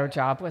done a better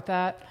job with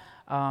that.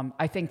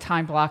 I think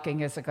time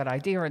blocking is a good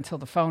idea until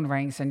the phone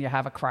rings and you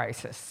have a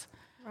crisis.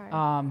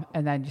 Right.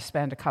 And then you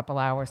spend a couple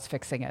hours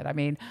fixing it. I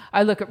mean,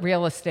 I look at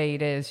real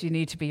estate as you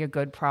need to be a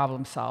good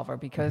problem solver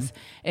because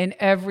in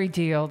every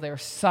deal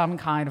there's some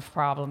kind of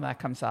problem that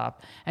comes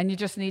up, and you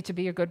just need to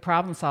be a good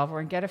problem solver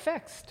and get it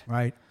fixed.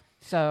 Right.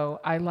 So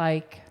I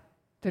like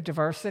the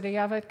diversity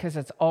of it because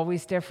it's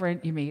always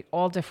different. You meet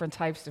all different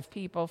types of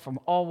people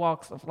from all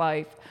walks of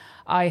life.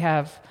 I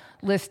have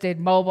listed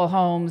mobile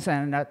homes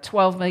and a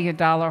 $12 million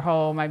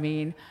home. I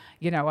mean,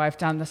 I've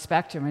done the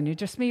spectrum, and you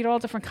just meet all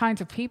different kinds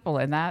of people,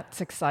 and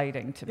that's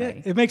exciting to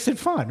me. It makes it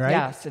fun, right?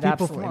 Yes, it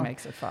absolutely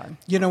makes it fun.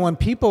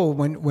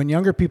 When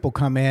younger people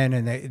come in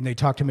and they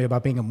talk to me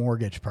about being a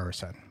mortgage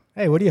person,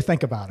 hey, what do you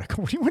think about it?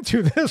 What do you went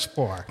through this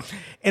for?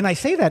 And I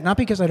say that not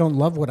because I don't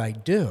love what I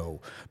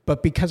do,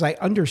 but because I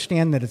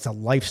understand that it's a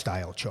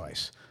lifestyle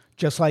choice.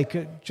 Just like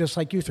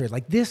you three.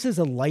 Like, this is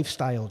a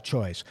lifestyle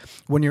choice.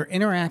 When you're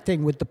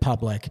interacting with the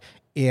public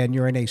and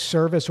you're in a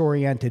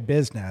service-oriented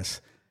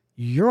business,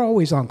 you're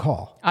always on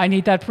call. I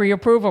need that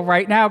pre-approval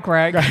right now,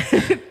 Greg.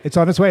 It's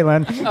on its way,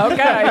 Lynn.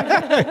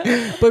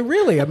 Okay. But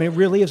really, it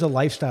really is a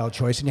lifestyle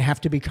choice, and you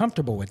have to be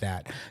comfortable with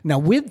that. Now,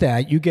 with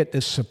that, you get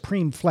this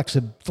supreme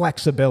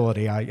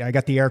flexibility. I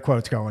got the air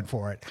quotes going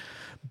for it.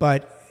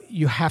 But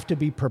you have to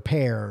be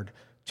prepared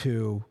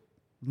to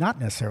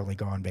not necessarily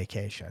go on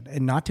vacation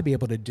and not to be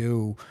able to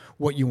do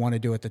what you want to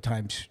do at the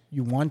times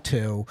you want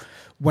to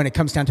when it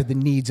comes down to the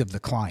needs of the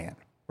client,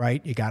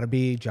 right? You got to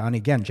be Johnny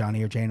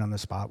or Jane on the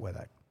spot with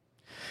it.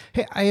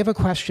 Hey, I have a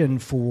question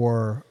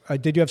for,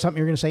 did you have something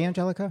you were going to say,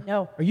 Angelica?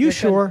 No. Are you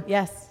sure? Good.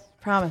 Yes,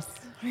 promise.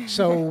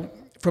 So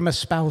from a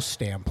spouse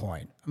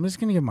standpoint, I'm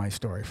just going to give my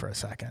story for a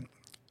second.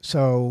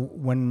 So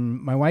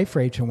when my wife,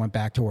 Rachel, went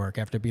back to work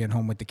after being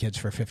home with the kids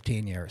for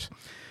 15 years,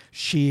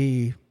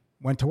 she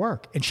went to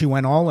work and she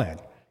went all in.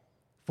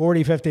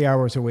 40, 50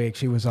 hours a week,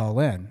 she was all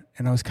in.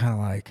 And I was kind of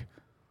like,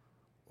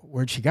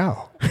 where'd she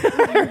go?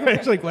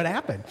 It's like, what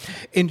happened?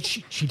 And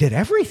she did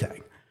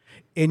everything.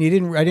 And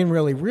I didn't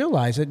really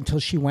realize it until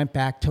she went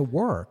back to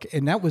work.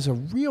 And that was a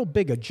real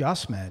big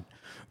adjustment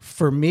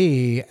for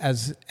me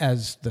as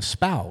the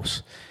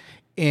spouse.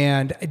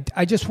 And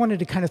I just wanted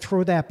to kind of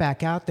throw that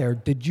back out there.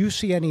 Did you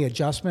see any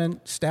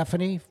adjustment,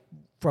 Stephanie,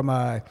 from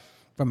a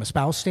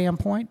spouse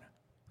standpoint?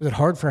 Was it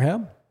hard for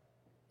him?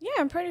 Yeah,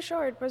 I'm pretty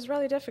sure it was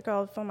really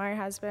difficult for my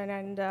husband,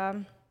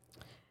 and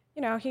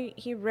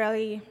he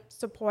really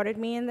supported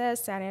me in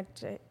this, and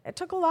it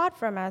took a lot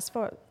from us.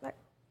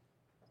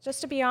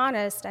 Just to be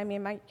honest, I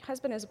mean, my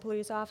husband is a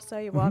police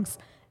officer. He works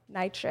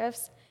night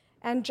shifts,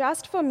 and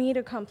just for me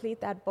to complete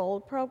that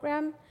BOLD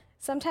program,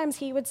 sometimes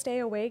he would stay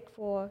awake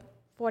for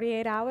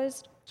 48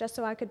 hours just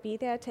so I could be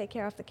there, take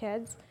care of the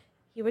kids.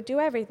 He would do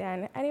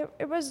everything, and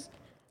it was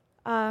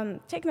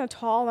taking a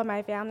toll on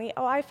my family.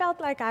 I felt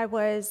like I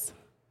was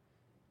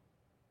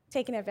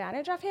taking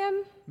advantage of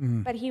him,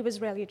 but he was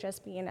really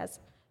just being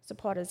as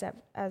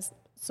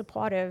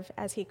supportive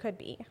as he could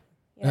be,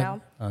 you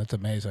know? Oh, that's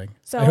amazing.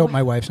 So, I hope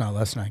my wife's not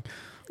listening.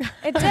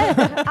 It did.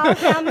 Our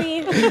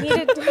family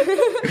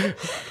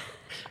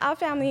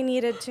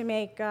needed to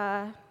make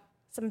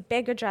some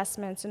big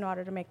adjustments in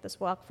order to make this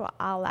work for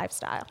our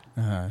lifestyle.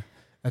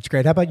 That's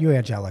great. How about you,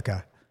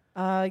 Angelica?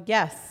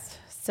 Yes.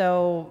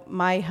 So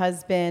my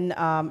husband,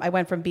 I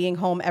went from being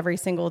home every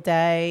single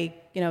day,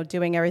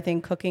 doing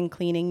everything, cooking,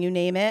 cleaning, you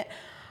name it,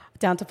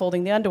 down to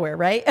folding the underwear,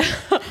 right?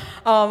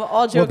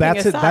 All joking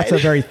aside. That's a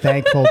very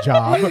thankful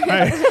job.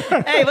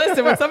 Hey,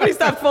 listen, when somebody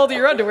stops folding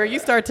your underwear, you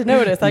start to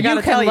notice. I got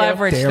to tell you. You can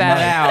leverage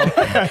that out.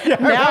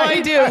 Now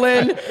I do,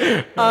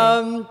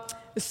 Lynn.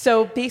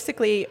 So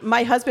basically,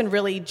 my husband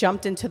really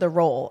jumped into the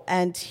role,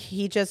 and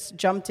he just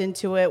jumped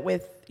into it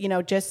with,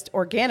 just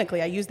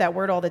organically. I use that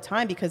word all the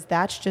time because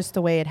that's just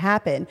the way it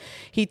happened.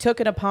 He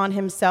took it upon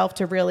himself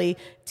to really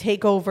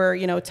take over,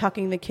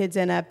 tucking the kids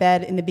in at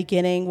bed in the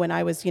beginning when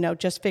I was,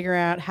 just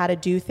figuring out how to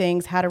do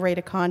things, how to write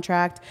a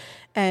contract.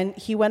 And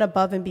he went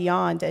above and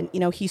beyond. And,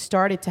 he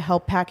started to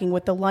help packing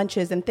with the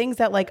lunches and things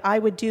that I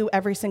would do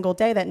every single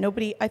day that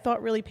nobody, I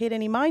thought, really paid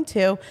any mind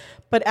to.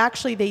 But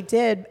actually they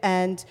did.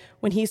 And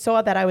when he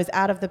saw that I was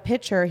out of the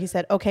picture, he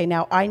said, okay,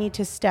 now I need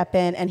to step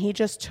in. And he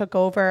just took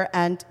over,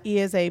 and he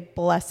is a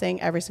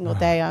blessing every single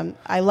day.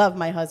 I love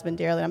my husband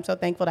dearly. I'm so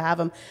thankful to have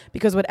him,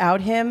 because without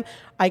him,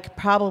 I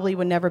probably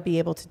would never be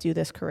able to do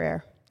this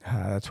career.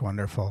 That's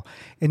wonderful.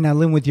 And now,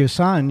 Lynn, with your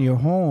son, you're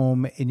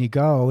home and you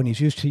go, and he's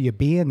used to you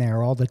being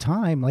there all the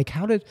time.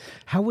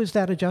 How was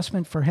that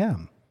adjustment for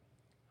him?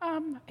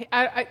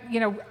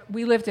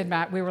 We lived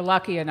we were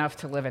lucky enough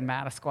to live in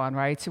Manasquan,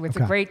 right? So it's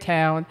a great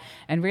town,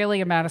 and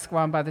really in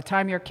Manasquan, by the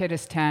time your kid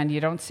is 10,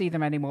 you don't see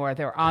them anymore.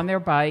 They're on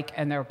their bike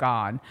and they're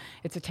gone.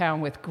 It's a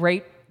town with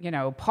great,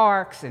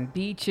 parks and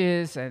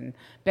beaches and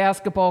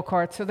basketball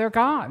courts, so they're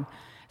gone.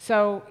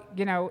 So,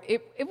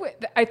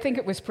 I think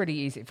it was pretty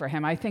easy for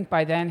him. I think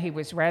by then he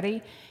was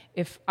ready.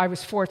 If I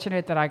was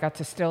fortunate that I got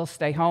to still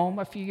stay home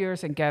a few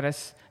years and get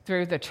us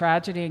through the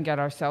tragedy and get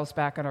ourselves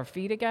back on our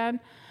feet again,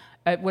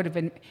 it would have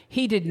been,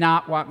 he did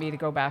not want me to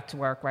go back to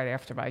work right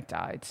after Mike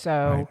died.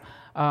 So,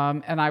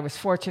 right. And I was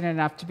fortunate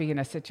enough to be in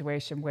a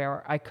situation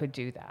where I could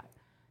do that.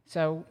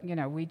 So,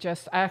 I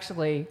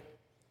actually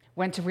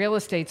went to real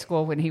estate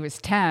school when he was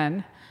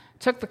 10,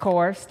 took the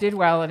course, did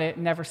well in it,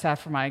 and never sat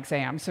for my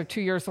exam. So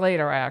 2 years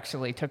later, I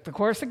actually took the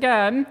course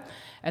again,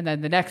 and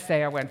then the next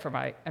day I went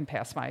and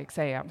passed my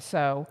exam.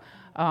 So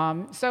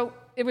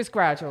it was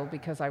gradual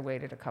because I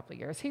waited a couple of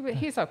years.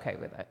 He's okay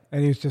with it.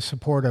 And he's just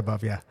supportive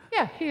of you.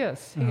 Yeah, he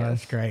is. He is.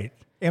 That's great.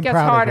 It gets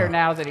harder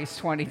now that he's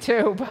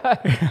 22,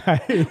 but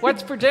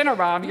what's for dinner,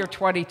 Mom? You're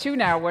 22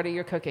 now. What are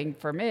you cooking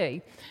for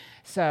me?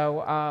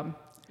 So,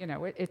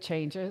 it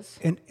changes.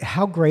 And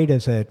how great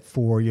is it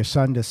for your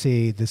son to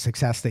see the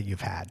success that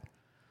you've had?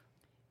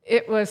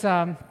 It was,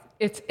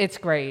 it's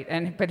great,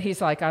 but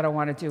he's like, I don't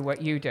want to do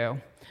what you do.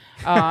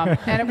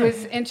 And it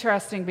was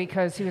interesting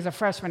because he was a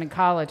freshman in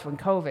college when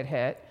COVID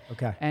hit.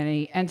 Okay. And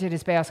he ended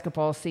his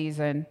basketball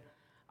season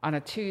on a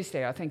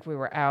Tuesday. I think we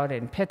were out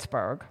in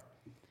Pittsburgh.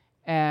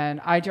 And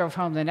I drove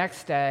home the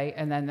next day,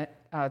 and then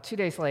 2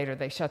 days later,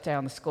 they shut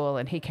down the school,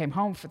 and he came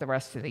home for the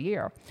rest of the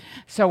year.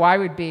 So I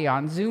would be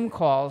on Zoom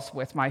calls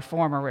with my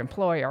former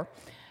employer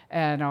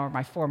or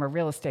my former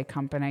real estate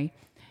company,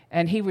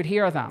 and he would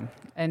hear them,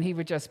 and he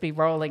would just be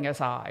rolling his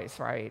eyes,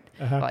 right?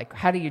 Like,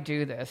 how do you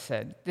do this?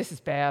 And this is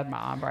bad,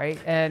 Mom, right?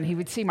 And he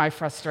would see my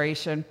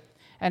frustration,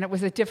 and it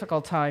was a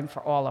difficult time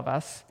for all of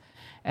us.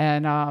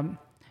 And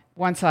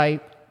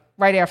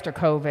right after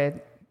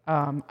COVID,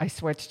 I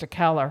switched to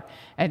Keller,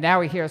 and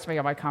now he hears me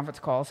on my conference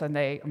calls and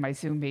my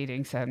Zoom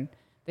meetings, and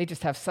they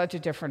just have such a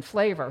different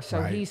flavor.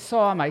 So He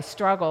saw my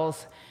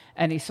struggles,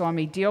 and he saw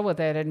me deal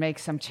with it and make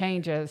some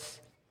changes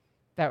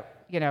that,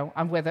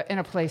 I'm in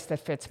a place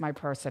that fits my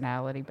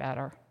personality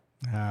better.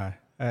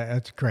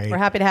 That's great. We're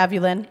happy to have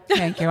you, Lynn.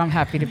 Thank you. I'm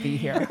happy to be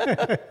here.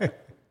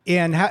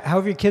 And how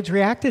have your kids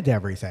reacted to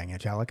everything,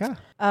 Angelica?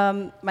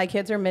 My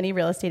kids are mini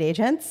real estate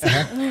agents.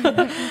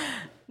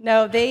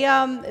 No, they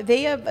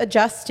have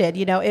adjusted.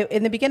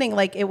 In the beginning,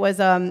 it was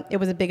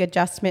a big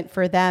adjustment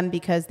for them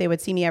because they would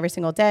see me every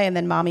single day, and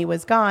then Mommy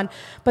was gone.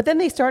 But then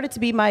they started to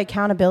be my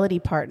accountability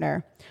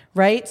partner,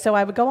 right? So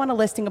I would go on a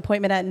listing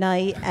appointment at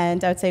night,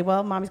 and I would say,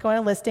 "Well, Mommy's going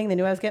on a listing." They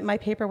knew I was getting my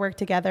paperwork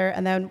together,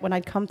 and then when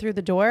I'd come through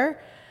the door,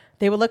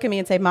 they would look at me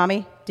and say,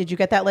 "Mommy, did you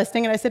get that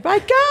listing?" And I said, "I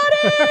got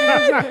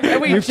it!"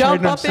 And we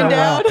jump up and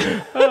down.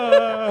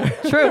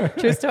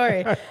 True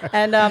story.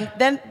 And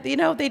then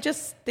they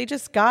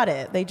just got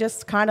it. They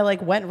just kind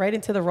of went right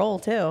into the role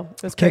too.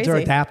 It was crazy. Kids are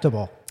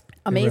adaptable.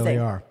 Amazing. They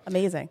really are.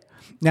 Amazing.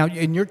 Now,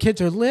 and your kids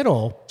are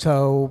little,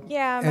 so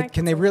yeah,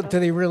 do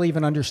they really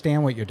even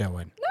understand what you're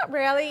doing? Not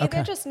really. Okay.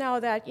 They just know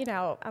that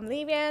I'm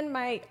leaving.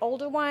 My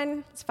older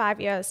one is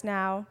 5 years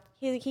now.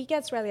 He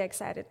gets really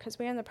excited because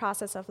we're in the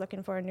process of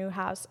looking for a new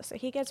house. So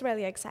he gets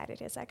really excited.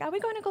 He's like, "Are we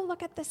going to go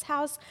look at this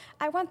house?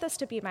 I want this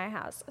to be my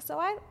house."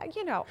 So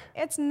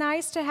it's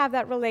nice to have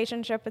that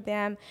relationship with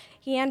him.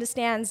 He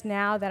understands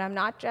now that I'm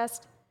not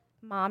just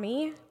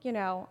Mommy.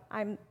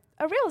 I'm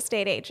a real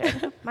estate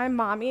agent. My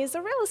mommy is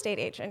a real estate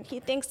agent. He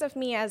thinks of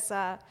me as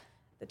the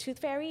tooth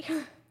fairy.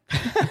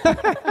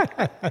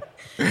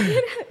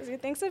 He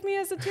thinks of me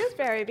as a tooth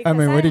fairy because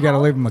what do you got to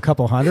leave him a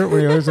couple hundred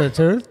when he loses a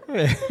tooth?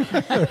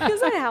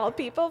 Because I help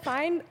people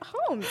find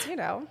homes.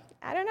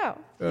 I don't know.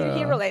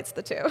 He relates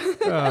the two.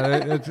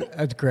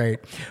 That's great.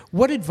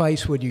 What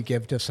advice would you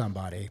give to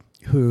somebody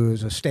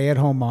who's a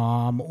stay-at-home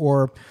mom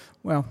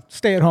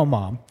stay-at-home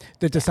mom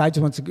that decides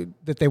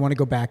that they want to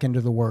go back into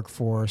the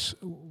workforce?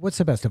 What's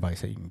the best advice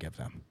that you can give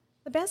them?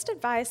 The best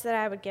advice that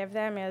I would give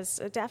them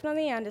is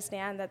definitely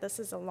understand that this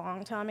is a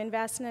long-term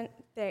investment.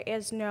 There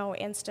is no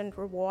instant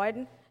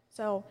reward.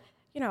 So,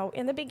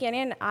 in the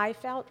beginning, I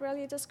felt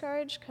really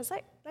discouraged because,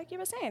 like you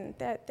were saying,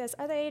 there's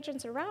other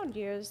agents around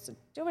you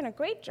doing a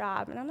great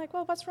job. And I'm like,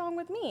 well, what's wrong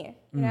with me?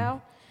 You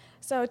know?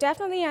 So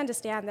definitely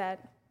understand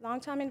that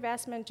long-term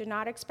investment, do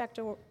not expect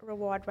a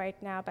reward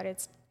right now, but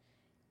it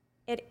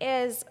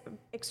is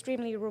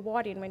extremely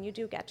rewarding when you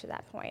do get to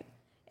that point.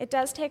 it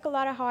does take a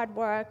lot of hard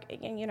work,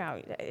 and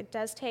it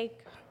does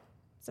take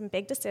some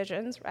big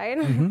decisions, right?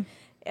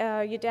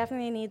 You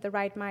definitely need the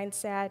right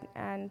mindset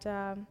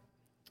and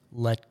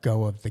Let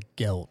go of the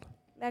guilt.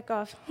 let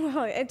go of.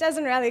 Well, it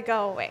doesn't really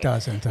go away.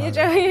 Doesn't. You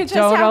just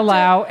Don't have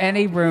allow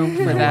any room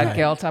for that Right.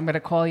 guilt. I'm going to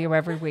call you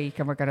every week,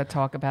 and we're going to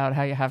talk about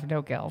how you have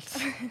no guilt.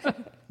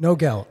 No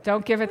guilt.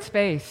 Don't give it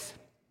space.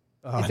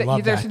 Oh, I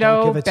love There's that.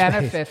 Don't no give it space.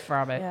 benefit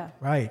from it. Yeah.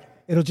 Right.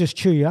 It'll just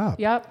chew you up.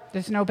 Yep,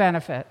 there's no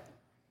benefit.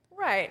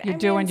 Right. You're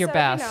doing your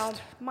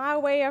best. My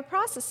way of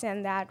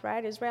processing that,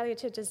 right, is really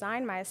to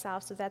design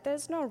myself so that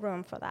there's no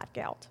room for that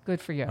guilt.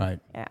 Good for you. Right.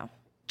 Yeah.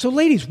 So,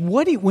 ladies,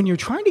 when you're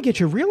trying to get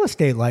your real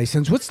estate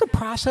license, what's the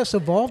process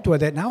involved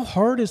with it, and how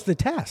hard is the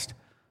test?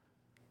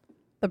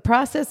 The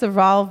process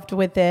involved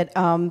with it,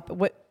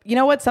 you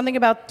know what? Something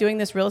about doing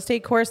this real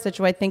estate course, which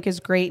I think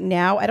is great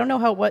now. I don't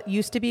know what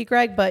used to be,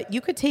 Greg, but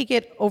you could take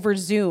it over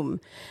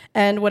Zoom.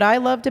 And what I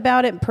loved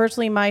about it,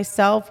 personally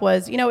myself,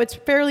 was, it's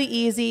fairly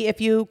easy.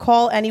 If you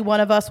call any one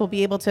of us, we'll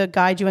be able to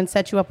guide you and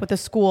set you up with a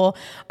school.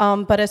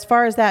 But as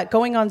far as that,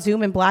 going on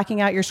Zoom and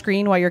blacking out your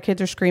screen while your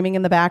kids are screaming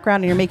in the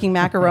background and you're making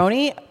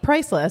macaroni,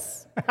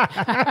 priceless.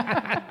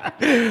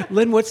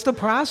 Lynn, what's the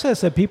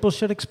process that people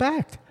should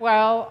expect?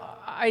 Well,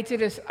 I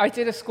did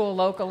a school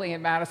locally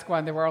in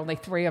Manasquan. There were only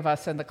 3 of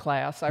us in the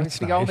class. I was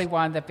the only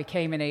one that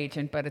became an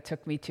agent, but it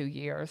took me 2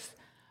 years.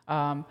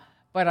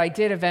 But I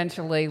did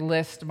eventually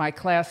list my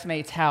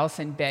classmate's house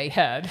in Bay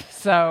Head.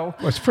 So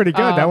Well, it's pretty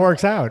good. That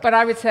works out. But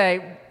I would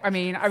say,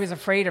 I was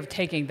afraid of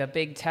taking the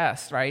big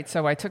test, right?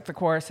 So I took the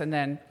course and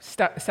then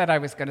said I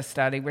was going to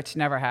study, which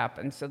never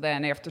happened. So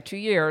then after 2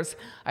 years,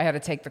 I had to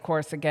take the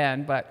course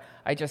again. But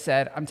I just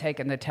said, I'm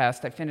taking the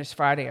test. I finished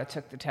Friday. I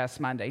took the test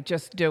Monday.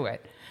 Just do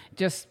it.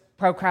 Just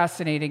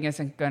procrastinating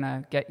isn't going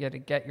to get you to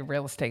get your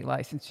real estate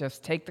license.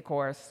 Just take the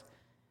course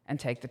and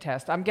take the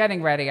test. I'm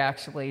getting ready,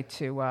 actually,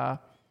 to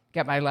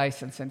get my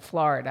license in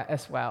Florida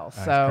as well.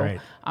 That's so great.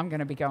 I'm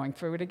going to be going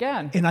through it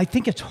again. And I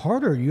think it's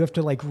harder. You have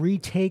to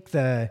retake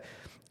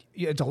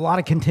it's a lot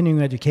of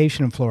continuing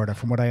education in Florida,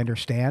 from what I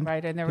understand.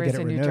 Right, and there to is get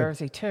it in New renewed.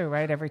 Jersey too,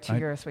 right? Every 2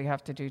 years we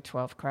have to do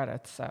 12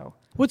 credits, so.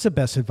 What's the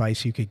best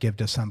advice you could give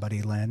to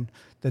somebody, Lynn,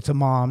 that's a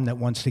mom that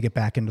wants to get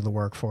back into the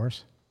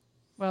workforce?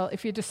 Well,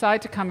 if you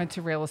decide to come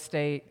into real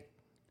estate,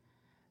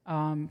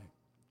 you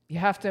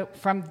have to,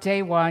 from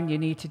day one, you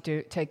need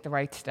to take the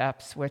right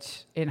steps,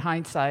 which in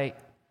hindsight,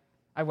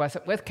 I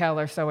wasn't with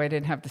Keller, so I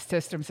didn't have the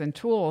systems and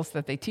tools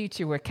that they teach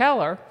you with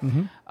Keller.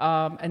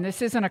 And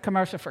this isn't a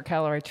commercial for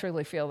Keller. I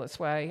truly feel this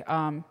way.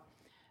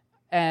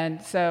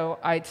 And so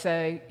I'd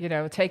say,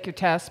 take your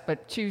test,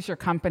 but choose your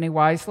company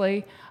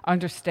wisely.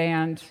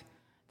 Understand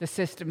the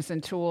systems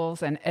and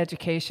tools and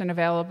education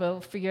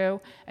available for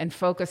you, and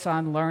focus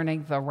on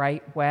learning the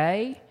right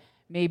way.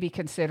 Maybe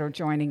consider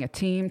joining a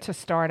team to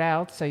start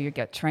out so you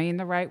get trained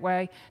the right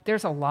way.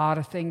 There's a lot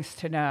of things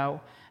to know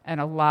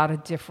and a lot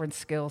of different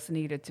skills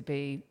needed to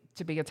be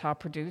a top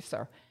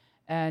producer.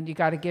 And you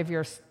got to give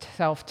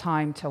yourself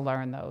time to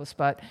learn those.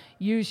 But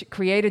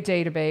create a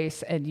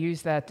database and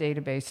use that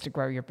database to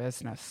grow your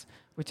business,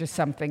 which is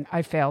something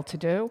I failed to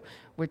do,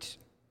 which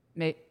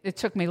it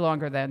took me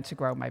longer then to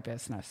grow my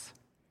business.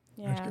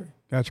 Yeah.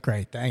 That's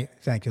great.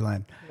 Thank you,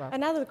 Lynn.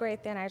 Another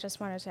great thing I just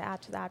wanted to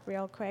add to that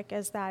real quick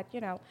is that,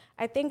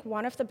 I think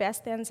one of the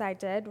best things I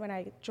did when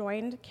I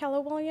joined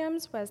Keller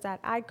Williams was that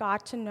I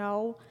got to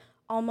know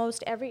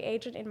almost every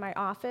agent in my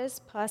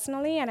office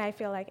personally, and I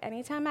feel like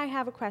anytime I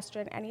have a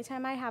question,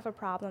 anytime I have a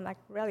problem,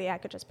 really I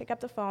could just pick up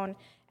the phone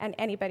and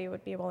anybody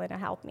would be willing to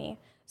help me.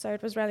 So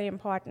it was really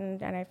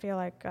important, and I feel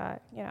like,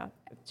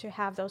 to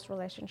have those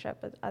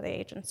relationships with other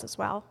agents as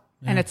well.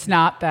 And it's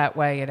not that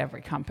way at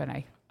every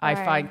company. I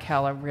Right. find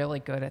Keller really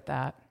good at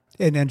that.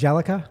 And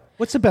Angelica,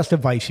 what's the best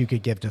advice you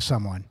could give to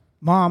someone?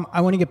 Mom, I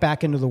want to get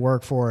back into the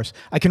workforce.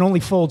 I can only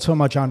fold so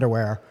much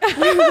underwear.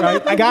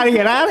 Right? I got to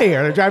get out of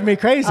here. They're driving me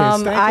crazy.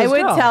 I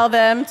would tell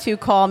them to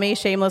call me,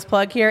 shameless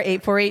plug here,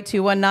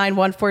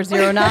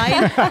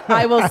 848-219-1409.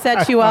 I will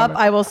set you up.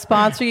 I will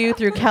sponsor you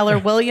through Keller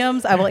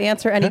Williams. I will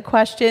answer any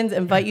questions,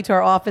 invite you to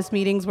our office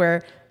meetings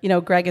where,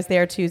 Greg is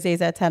there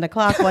Tuesdays at 10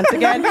 o'clock once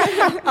again.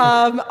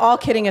 All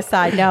kidding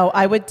aside, no,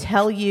 I would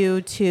tell you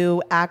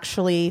to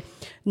actually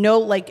know,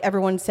 like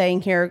everyone's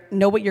saying here,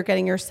 know what you're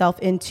getting yourself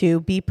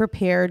into. Be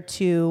prepared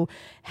to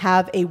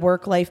have a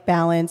work-life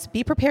balance.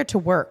 Be prepared to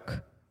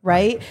work,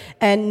 right?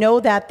 And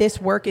know that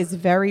this work is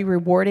very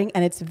rewarding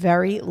and it's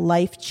very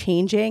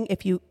life-changing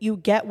if you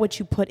get what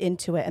you put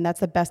into it. And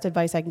that's the best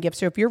advice I can give.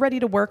 So if you're ready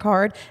to work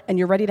hard and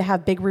you're ready to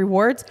have big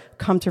rewards,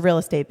 come to real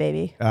estate,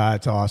 baby.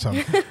 That's awesome.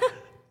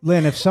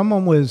 Lynn, if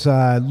someone was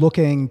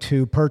looking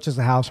to purchase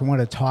a house and want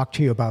to talk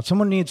to you about,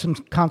 someone needs some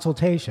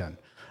consultation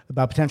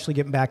about potentially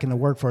getting back in the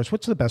workforce,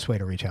 what's the best way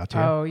to reach out to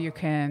you? Oh, you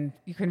can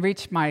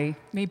reach me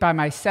by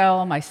my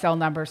cell. My cell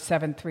number is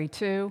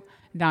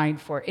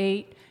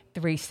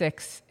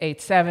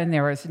 732-948-3687.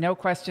 There is no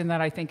question that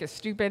I think is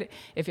stupid.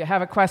 If you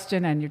have a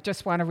question and you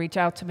just want to reach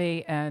out to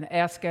me and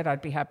ask it,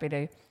 I'd be happy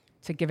to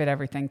give it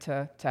everything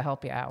to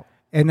help you out.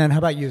 And then how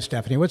about you,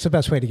 Stephanie? What's the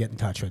best way to get in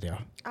touch with you?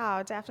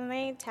 Oh,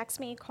 definitely. Text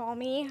me, call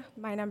me.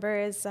 My number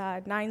is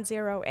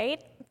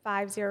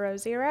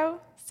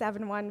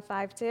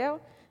 908-500-7152.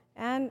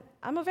 And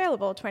I'm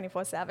available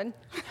 24/7.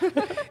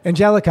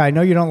 Angelica, I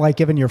know you don't like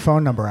giving your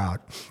phone number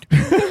out.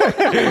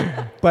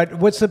 But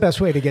what's the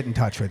best way to get in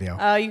touch with you?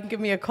 You can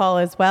give me a call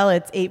as well.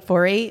 It's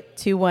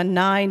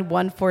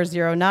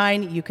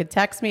 848-219-1409. You could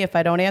text me if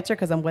I don't answer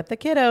because I'm with the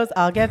kiddos.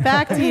 I'll get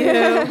back to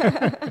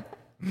you.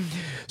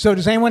 So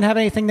does anyone have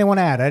anything they want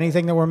to add?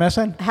 Anything that we're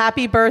missing?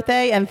 Happy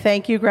birthday, and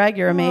thank you, Greg.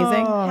 You're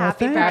amazing.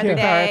 Happy thank you.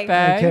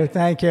 birthday.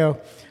 Thank you.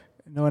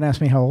 No one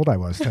asked me how old I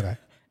was today.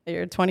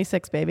 You're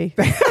 26, baby.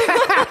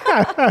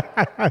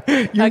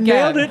 You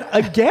nailed it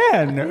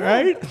again,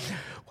 right?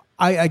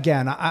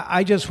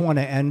 I just want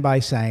to end by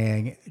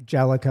saying,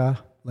 Angelica,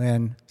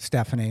 Lynn,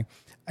 Stephanie,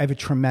 I have a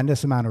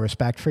tremendous amount of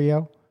respect for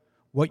you,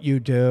 what you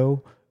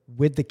do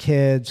with the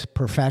kids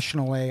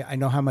professionally. I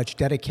know how much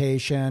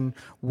dedication,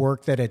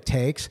 work that it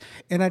takes.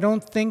 And I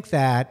don't think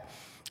that,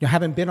 you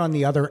haven't been on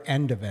the other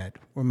end of it,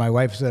 where my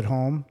wife's at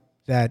home,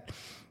 that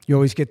you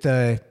always get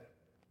the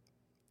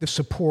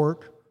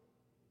support,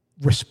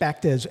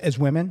 respect as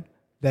women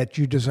that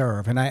you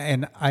deserve. And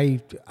I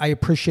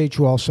appreciate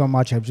you all so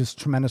much. I have just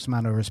a tremendous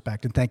amount of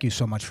respect. And thank you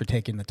so much for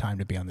taking the time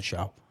to be on the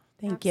show.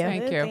 Thank you.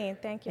 Absolutely.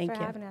 Thank you for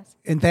having us.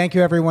 And thank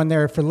you everyone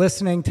there for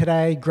listening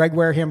today. Greg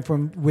Wareham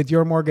from With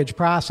Your Mortgage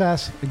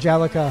Process,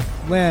 Angelica,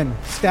 Lynn,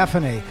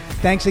 Stephanie.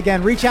 Thanks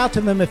again. Reach out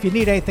to them if you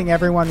need anything,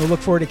 everyone. We'll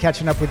look forward to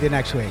catching up with you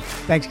next week.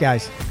 Thanks,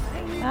 guys.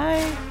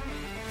 Bye.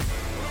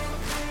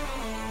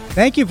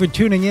 Thank you for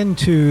tuning in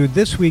to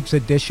this week's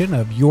edition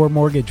of Your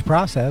Mortgage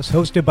Process,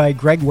 hosted by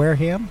Greg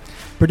Wareham,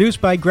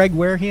 produced by Greg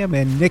Wareham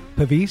and Nick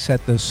Pavis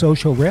at The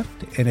Social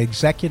Rift, and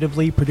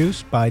executively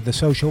produced by The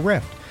Social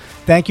Rift.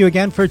 Thank you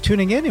again for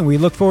tuning in, and we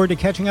look forward to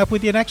catching up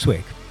with you next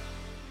week.